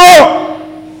 Mensro.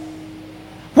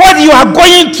 What you are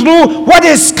going through, what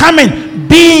is coming,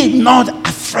 be not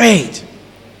afraid.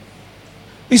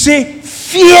 You see,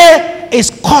 fear is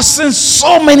causing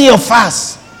so many of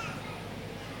us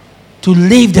to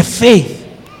leave the faith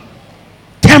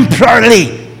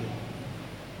temporarily.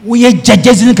 We are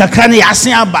judging kakran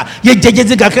yasamba, ye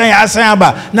judging kakran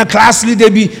yasamba. Na class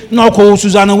leader be no ko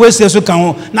Susanna Wesley so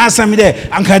kan na asami de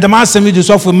anka de ma asami de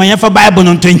so for man fa Bible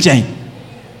no twenchen.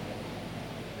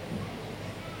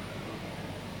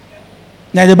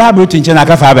 Now the Bible to China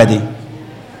Kafabadi.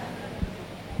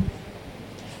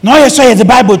 No, you say the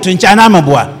Bible to China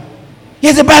Mabua.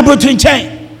 Yes, the Bible to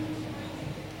China.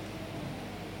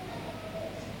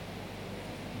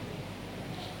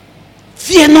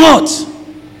 Fear not.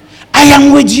 I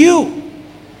am with you.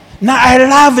 Now I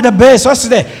love the best. What's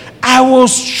there? I will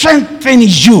strengthen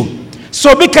you.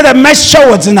 So because the measure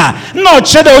was na no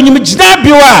cheddar on you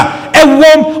biwa.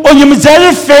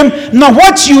 Now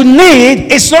what you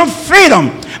need is not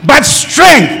freedom, but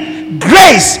strength,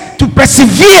 grace to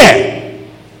persevere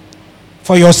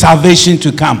for your salvation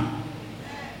to come.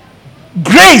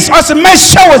 Grace also make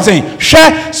showing.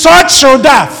 Share so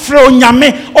shoulder from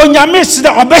onyame is the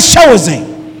obe showing.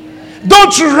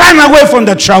 Don't run away from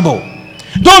the trouble.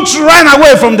 Don't run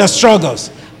away from the struggles.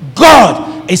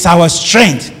 God is our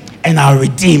strength and our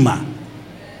Redeemer.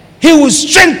 He will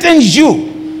strengthen you.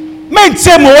 Make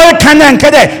say mo kan an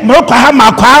kede mo kwa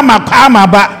ma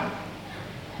ba.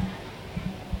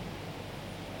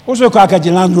 Oso kwa ka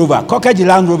Land Rover, ko ka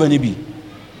Land Rover ni bi.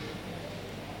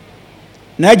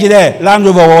 Na gide Land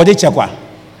Rover wo de chekwa.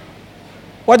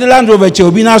 What the Land Rover che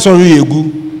obi na so ru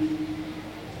egu.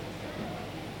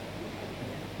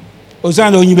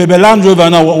 Ozan onyi bebe Land Rover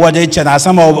na wo de che na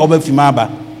asama obafima ba.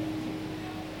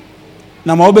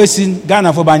 Na ma obesin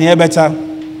Ghana for banye better.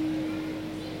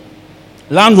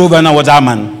 Land Rover na water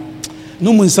man.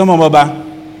 No mun sama baba.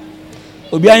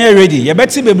 Obi anya ready. Ye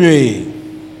beti bebre.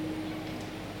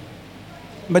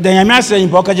 But then you say in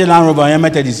pocket Land Rover you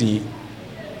met this.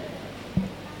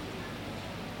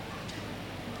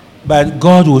 But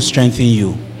God will strengthen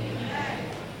you.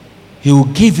 He will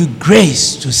give you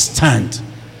grace to stand.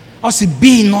 Also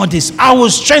be not this. I will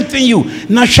strengthen you.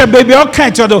 Now baby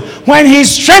okay to when he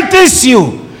strengthens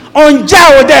you on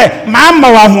jaw there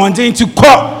mama wa wanting to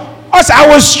call. Also, I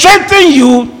will strengthen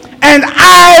you and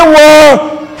I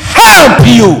will help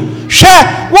you.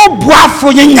 Share what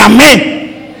buafu nyame.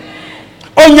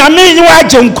 O nyame ni wa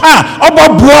jenkwa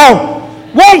obo buo.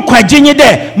 Won kwaje nyi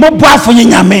de mo buafu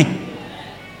nyame.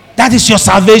 That is your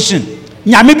salvation.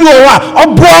 Nyame bi o wa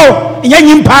obo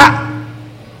nyanyimpa.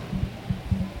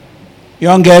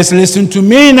 Young girls, listen to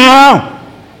me now.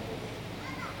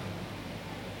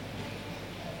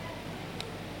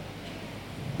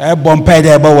 Bompay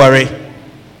there, but worry.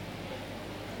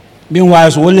 Meanwhile,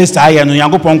 so only stay and you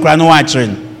go ponkra no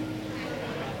watching.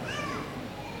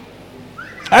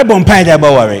 Bompay there,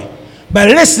 but worry. But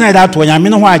listen to that one. I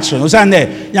mean, watching.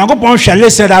 Usande, you go pon shall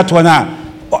listen to that one.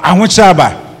 I want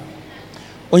shaba.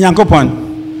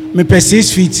 Onyankopon, me pe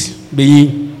 6 feet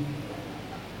beyin.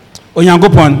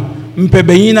 Onyankopon, me pe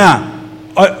beyin na.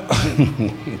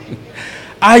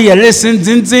 Aye, listen,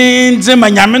 din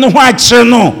manyame no watching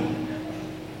no.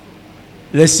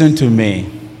 Listen to me.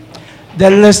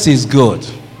 The list is good.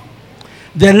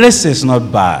 The list is not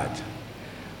bad.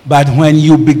 But when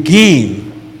you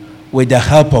begin with the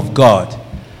help of God,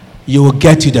 you will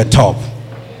get to the top.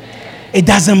 It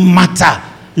doesn't matter.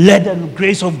 Let the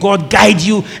grace of God guide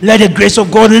you. Let the grace of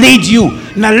God lead you.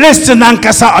 Now listen,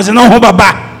 Nankasa, as no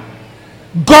baba.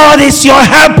 God is your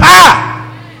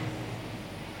helper.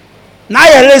 Now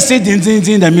you listen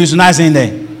to the music. Now saying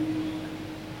there.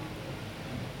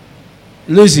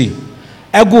 Lucy,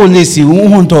 ego lesi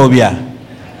uhunto bia.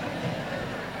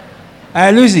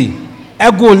 Lucy,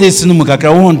 ego lesi no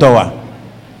mukakra uhunto wa.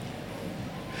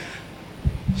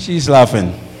 She's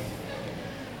laughing.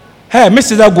 Hey,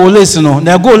 Mr. Go lesi no,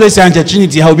 na go lesi anje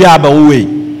Trinity ha obi aba we.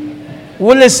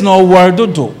 Wo lesi no word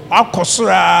do.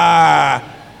 akosura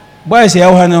boys ye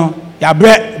ho no ya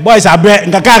bre boys abre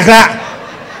nkakakra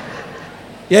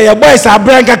yeah boys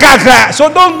abre nkakakra so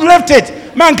don't lift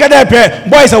it man kada pe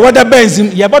boys are water Benz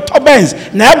ye but Benz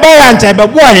na e buy ante be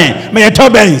boy hen me ye to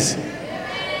Benz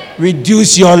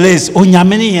reduce your list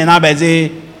onyame ne yen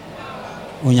abeze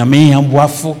onyame yen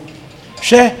boafo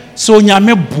hwe so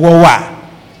onyame boa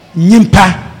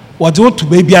nyimpa wode otu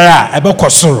be biara e be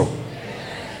kosoro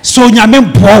so onyame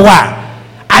boa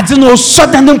ade no so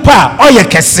dan mpa oye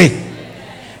kese.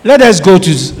 Let us go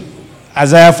to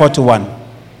Isaiah 41.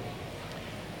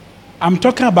 I'm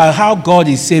talking about how God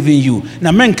is saving you.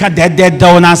 Now, men can't dead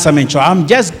down answer. I'm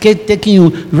just taking you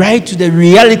right to the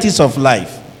realities of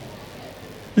life.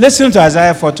 Listen to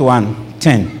Isaiah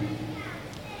 41:10.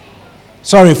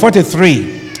 Sorry,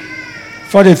 43.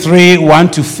 43,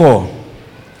 1-4.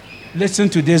 Listen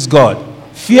to this God.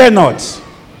 Fear not.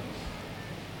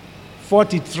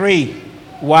 43,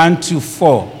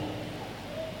 1-4.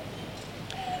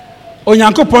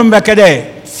 Onyankopon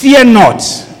bekede, fear not,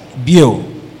 bio.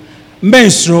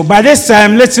 Mensro, by this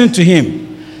time, listen to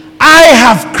him. I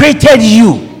have created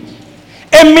you.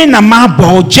 Emi na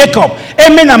mabo Jacob.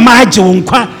 Emi na maji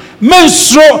unkwa.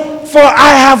 Mensro, for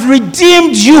I have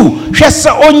redeemed you.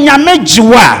 Shesa onyame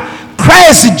jiwa.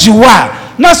 Christ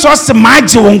jiwa. Na so se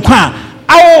maji unkwa.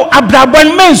 Awo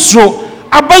abrabon mensro.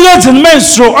 Abayozin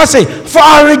mensro. I say, for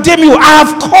I redeem you. I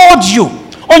have called you.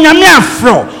 Onyame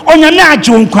afro, onyame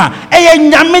ajonkwa, eye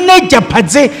nyame ne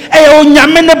japade, eye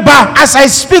onyame ne ba. As I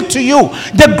speak to you,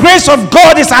 the grace of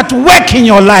God is at work in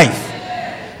your life.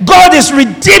 God is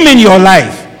redeeming your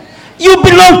life. You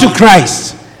belong to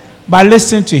Christ. But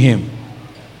listen to him.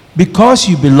 Because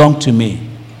you belong to me.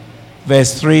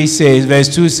 Verse 2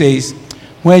 says,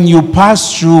 when you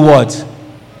pass through what?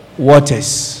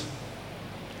 Waters,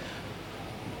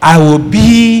 I will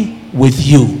be with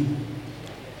you.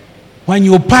 When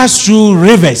you pass through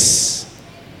rivers,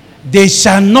 they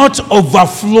shall not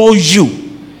overflow you.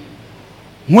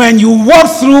 When you walk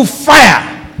through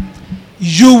fire,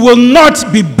 you will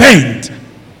not be burned.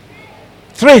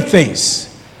 3 things.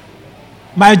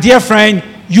 My dear friend,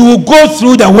 you will go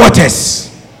through the waters.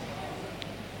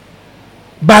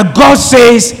 But God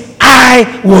says,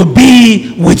 I will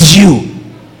be with you.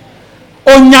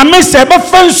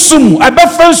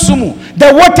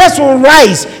 The waters will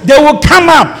rise, they will come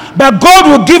up, but God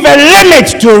will give a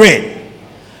limit to it.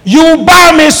 You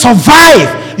may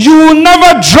survive, you will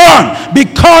never drown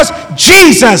because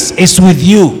Jesus is with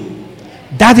you.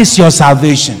 That is your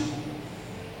salvation.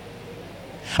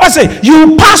 I say,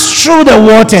 you pass through the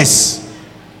waters,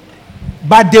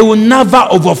 but they will never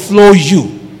overflow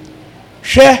you.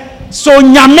 So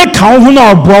nyame ka ho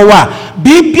na obowa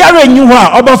bibiara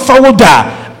nyuwa obafawoda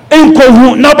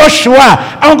enkohu na bohwa.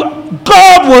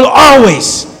 God will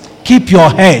always keep your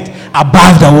head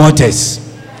above the waters.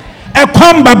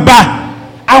 Ekwam baba,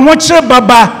 awonche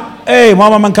baba. Hey,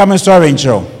 mama man come story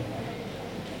intro.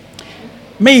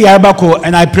 Me yarbako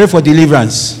and I pray for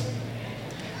deliverance.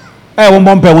 Hey, one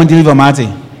bompe won deliver mate.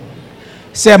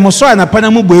 Say mo so na pana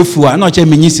mu boefu a na oche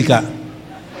menyi sika.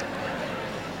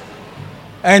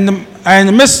 And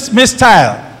Miss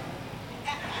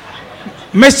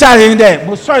Style in there,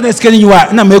 mo so na skin you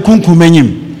are na me kunkum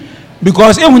enyim.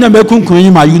 Because if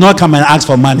you not come and ask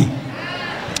for money.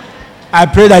 I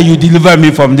pray that you deliver me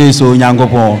from this,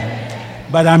 Onyangopo.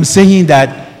 But I'm saying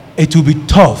that it will be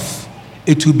tough,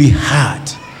 it will be hard,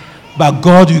 but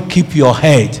God will keep your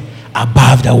head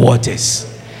above the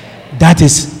waters. That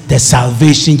is the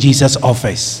salvation Jesus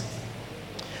offers.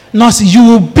 Not you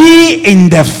will be in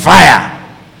the fire,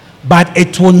 but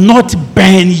it will not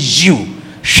burn you.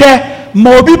 Share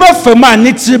more people for man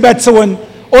needs to better one.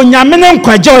 Onyamene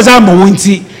nkwaje ozama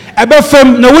wonti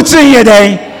ebefem na wutin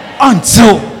yeden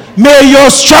until may your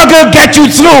struggle get you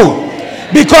through,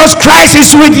 because Christ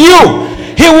is with you.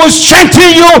 He will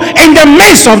strengthen you in the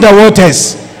midst of the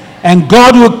waters, and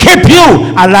God will keep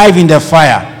you alive in the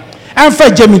fire. And for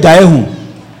Jemidaehu,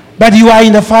 but you are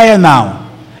in the fire now.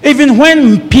 Even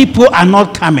when people are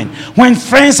not coming, when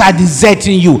friends are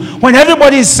deserting you, when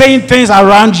everybody is saying things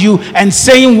around you and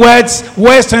saying words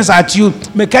things at you,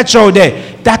 make catch all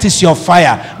there. That is your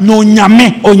fire. No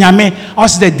nyame, onyame,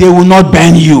 also that they will not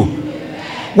burn you.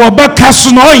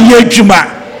 Wabakasuno yejuma.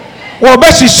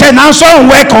 Wabashishe na so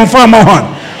we confirm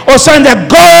on. O saying that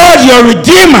God, your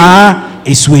Redeemer,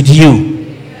 is with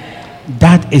you.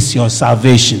 That is your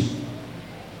salvation.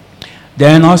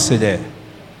 Then also there,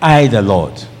 I, the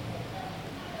Lord,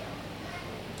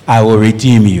 I will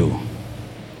redeem you.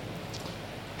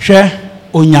 She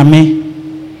onyame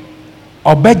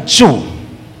obejo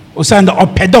o sanda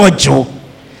opedojo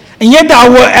enye da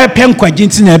wo epen kwagin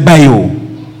ti na bayo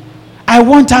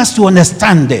want us to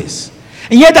understand this.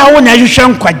 And yet I want you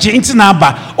to kwaje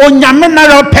intinaba onyame na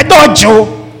ro pedojo.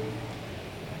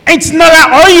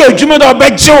 Intinara oye adwuma do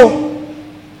bejo.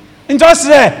 Just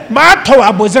there, I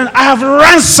have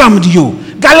ransomed you.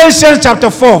 Galatians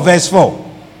chapter 4, verse 4.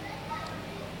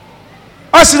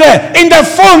 Also there, in the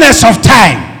fullness of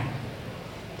time.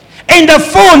 In the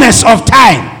fullness of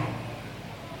time,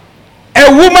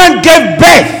 a woman gave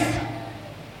birth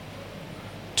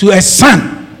to a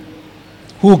son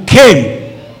who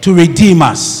came to redeem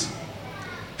us.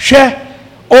 Share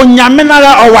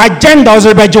onyamenara or agenda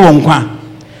also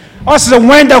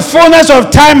when the fullness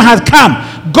of time had come,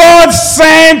 God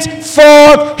sent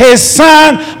forth his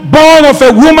son, born of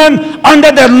a woman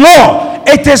under the law.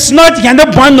 It is not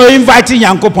Yanopon no inviting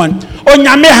Yankopon.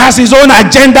 Onyame has his own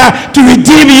agenda to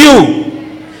redeem you.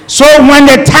 So when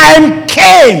the time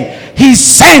came, he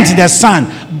sent the son.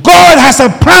 God has a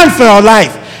plan for your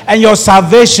life, and your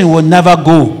salvation will never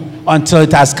go until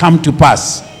it has come to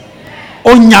pass.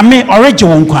 Onyame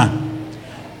original nkwa.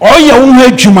 Oye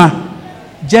unwejuma.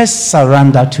 Just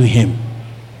surrender to him.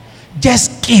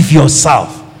 Just give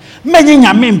yourself. So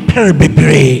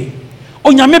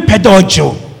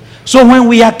when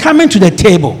we are coming to the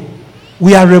table,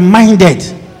 we are reminded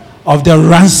of the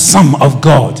ransom of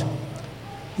God.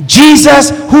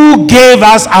 Jesus, who gave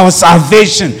us our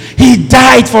salvation, he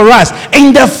died for us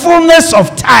in the fullness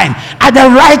of time, at the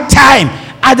right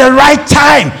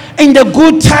time, in the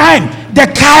good time. The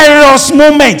Kairos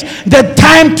moment, the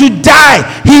time to die.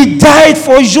 He died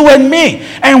for you and me.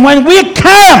 And when we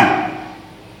come,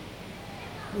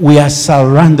 we are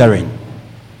surrendering.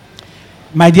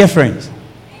 My dear friends,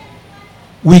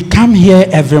 we come here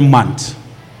every month.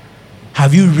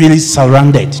 Have you really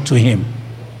surrendered to him?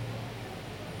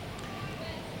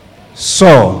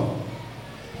 So,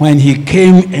 when he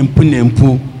came in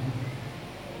Punempu,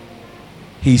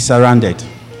 he surrendered.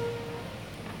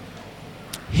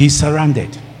 He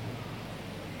surrendered.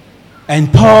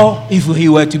 And Paul, if he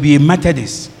were to be a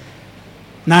Methodist,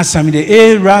 now some the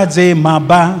Radze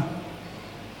Maba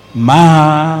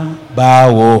Ma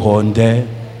Ba Wo Honde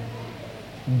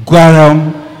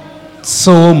Guaram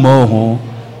So Moho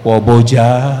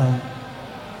Woboja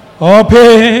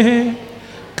Ope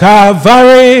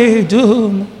Calvary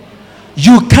Doom.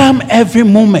 You come every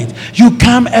moment, you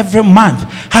come every month.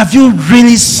 Have you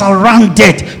really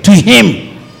surrendered to him?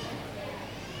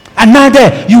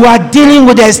 Another, you are dealing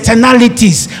with the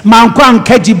externalities. Mankwan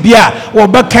kejibia,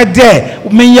 wobekede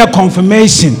menya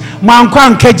confirmation.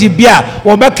 Mankwan kejibia,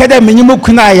 wobekede menyimu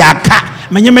kuna yaka,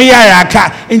 menyime ya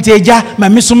yaka. Inteja,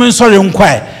 mamisumi sorry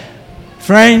nkwe.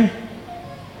 Friend,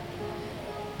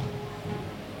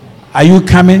 are you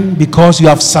coming because you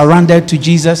have surrendered to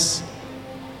Jesus?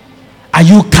 Are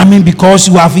you coming because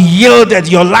you have yielded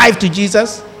your life to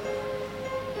Jesus?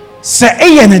 Se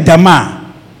eyene dama.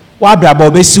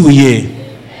 Wabrabo besi uye.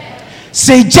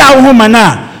 Se jaw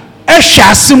homana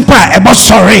ehwa simpa ebo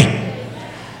sorry.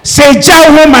 Se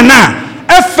jaw homana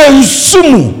efe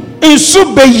nsumu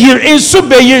insubeyir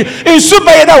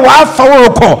da wa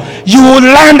fawo. You will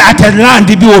land at a land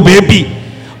bi o baby.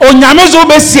 Onyame zo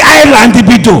besi island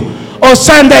bi do. O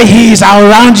Sunday he is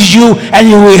around you and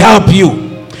he will help you.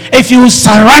 If you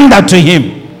surrender to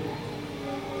him,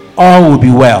 all will be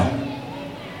well.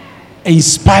 In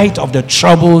spite of the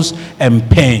troubles and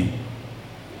pain.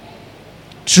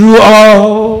 Through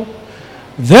all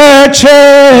the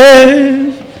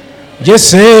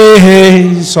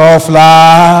changes of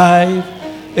life,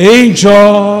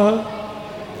 enjoy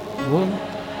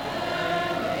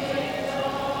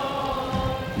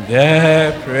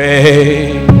the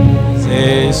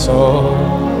praises of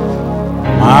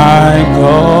my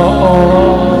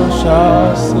God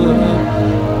shall sing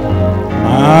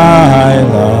my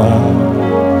love.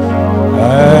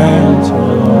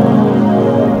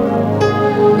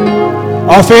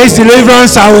 Of his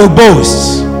deliverance I will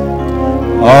boast.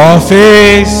 Of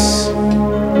his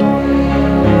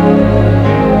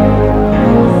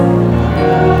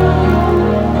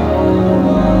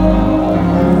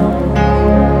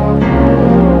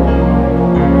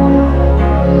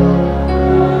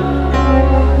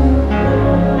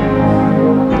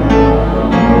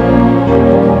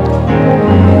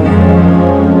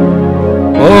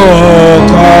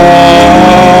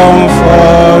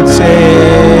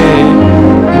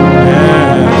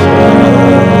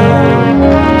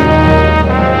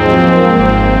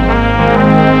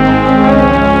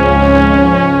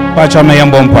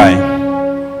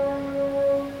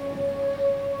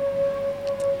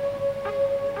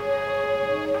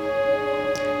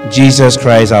Jesus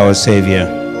Christ, our Savior.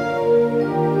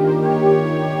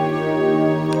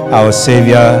 Our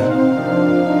Savior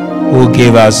who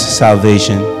gave us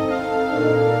salvation.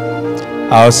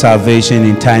 Our salvation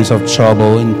in times of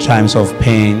trouble, in times of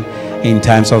pain, in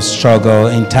times of struggle,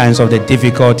 in times of the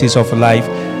difficulties of life,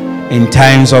 in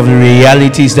times of the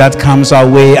realities that comes our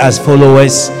way as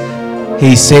followers.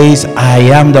 He says, I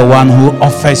am the one who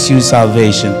offers you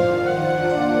salvation.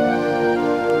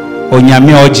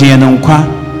 Onyame oje no nkwa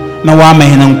na wa ma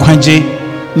hene nkwaje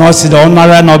na o se de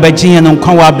onara na obeje hene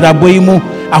nkwa wa abrabo yi mu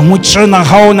ahokyere na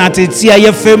haw na tetia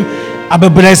yefem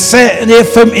abebrese na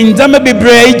yefem indama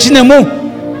bebre igina mu.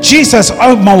 Jesus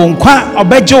ma wo nkwa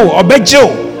obeje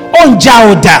onja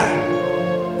oda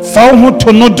fa wo ho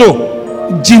to no do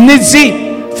jinizi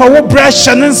fa wo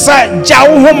brasha nsa ja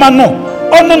wo ho ma no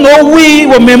ono no wi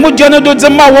wo memudio no do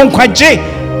zema wo nkwaje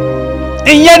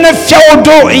enye na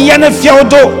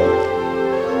fiawodo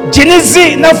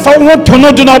jinizi na fa wo to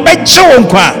no do na obeje wo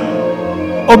nkwa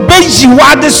obeji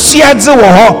wa de suadze wo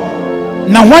ho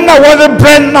na wana wo the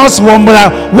brand nos wo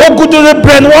mbra wo gudu the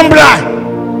brand wo mbra.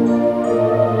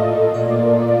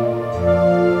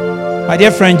 My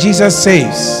dear friend, Jesus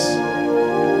saves.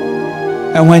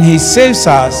 And when he saves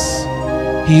us,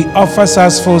 he offers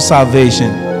us full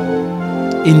salvation.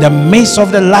 In the midst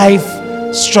of the life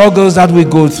struggles that we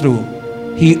go through,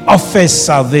 he offers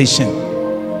salvation.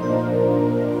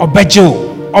 Obejo,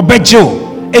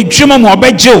 ejuma mo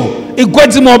obejo,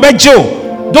 igwedi mo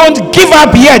obejo. Don't give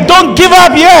up yet.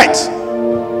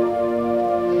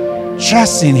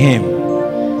 Trust in him.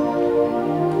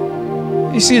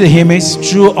 You see, the hymn is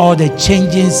through all the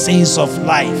changing scenes of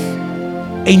life,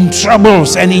 in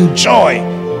troubles and in joy,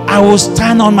 I will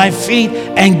stand on my feet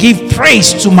and give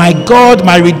praise to my God,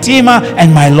 my Redeemer,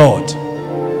 and my Lord.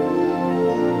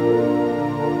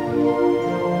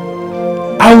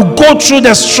 I will go through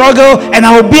the struggle and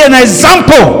I will be an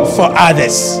example for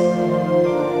others.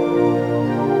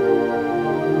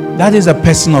 That is a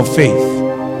person of faith.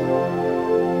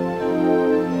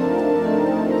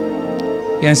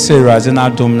 In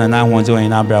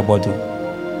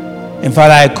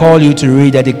fact, I call you to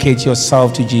rededicate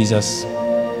yourself to Jesus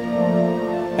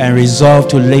and resolve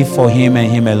to live for him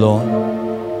and him alone.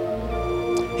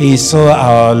 He is so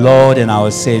our Lord and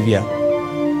our Savior.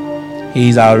 He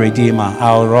is our Redeemer,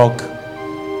 our rock,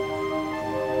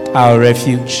 our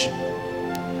refuge.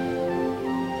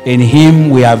 In him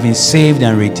we have been saved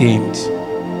and redeemed.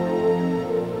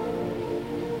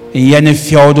 In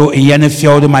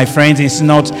Yenefiodo, my friends, it's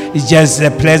just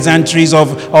the pleasantries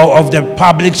of the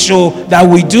public show that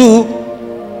we do,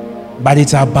 but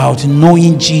it's about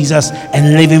knowing Jesus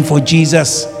and living for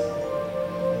Jesus.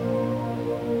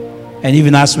 And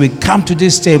even as we come to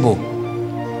this table,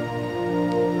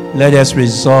 let us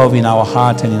resolve in our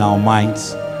heart and in our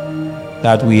minds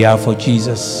that we are for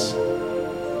Jesus.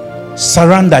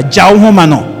 Surrender, jawo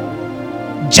mano,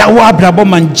 jawa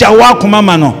braboman, jawa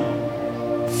kumamano.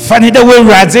 Fanida we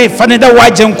radze, fanida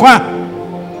wajenkwa.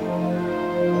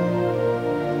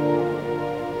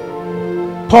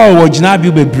 Paul wajina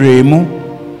bi bebree mu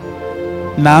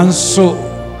nanso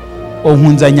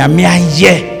ohunza nyame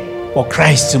aye o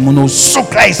Christ mu no so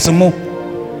Christ mu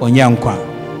onyankwa.